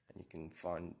and you can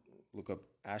look up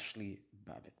Ashley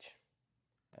Babbitt,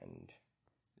 and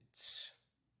it's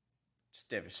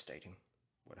devastating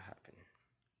what happened.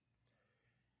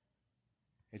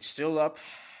 It's still up,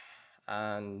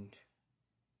 and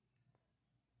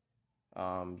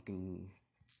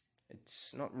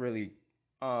it's not really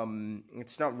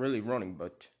running,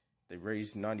 but they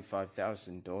raised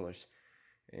 $95,000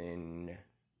 in.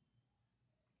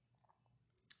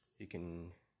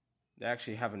 They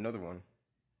actually have another one.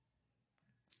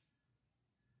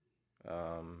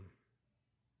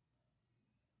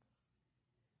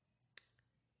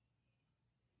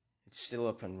 It's still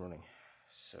up and running,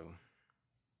 so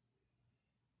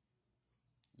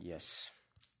yes.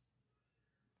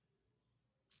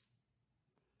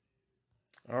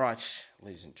 All right,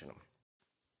 ladies and gentlemen.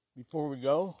 Before we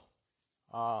go,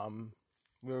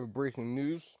 we have breaking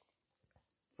news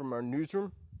from our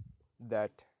newsroom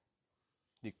that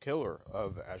the killer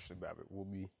of Ashley Babbitt will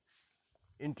be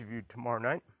interviewed tomorrow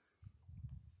night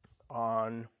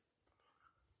on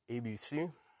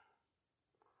ABC.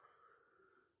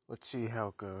 Let's see how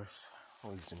it goes,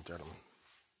 ladies and gentlemen.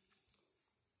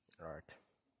 All right.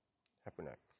 Have a good night.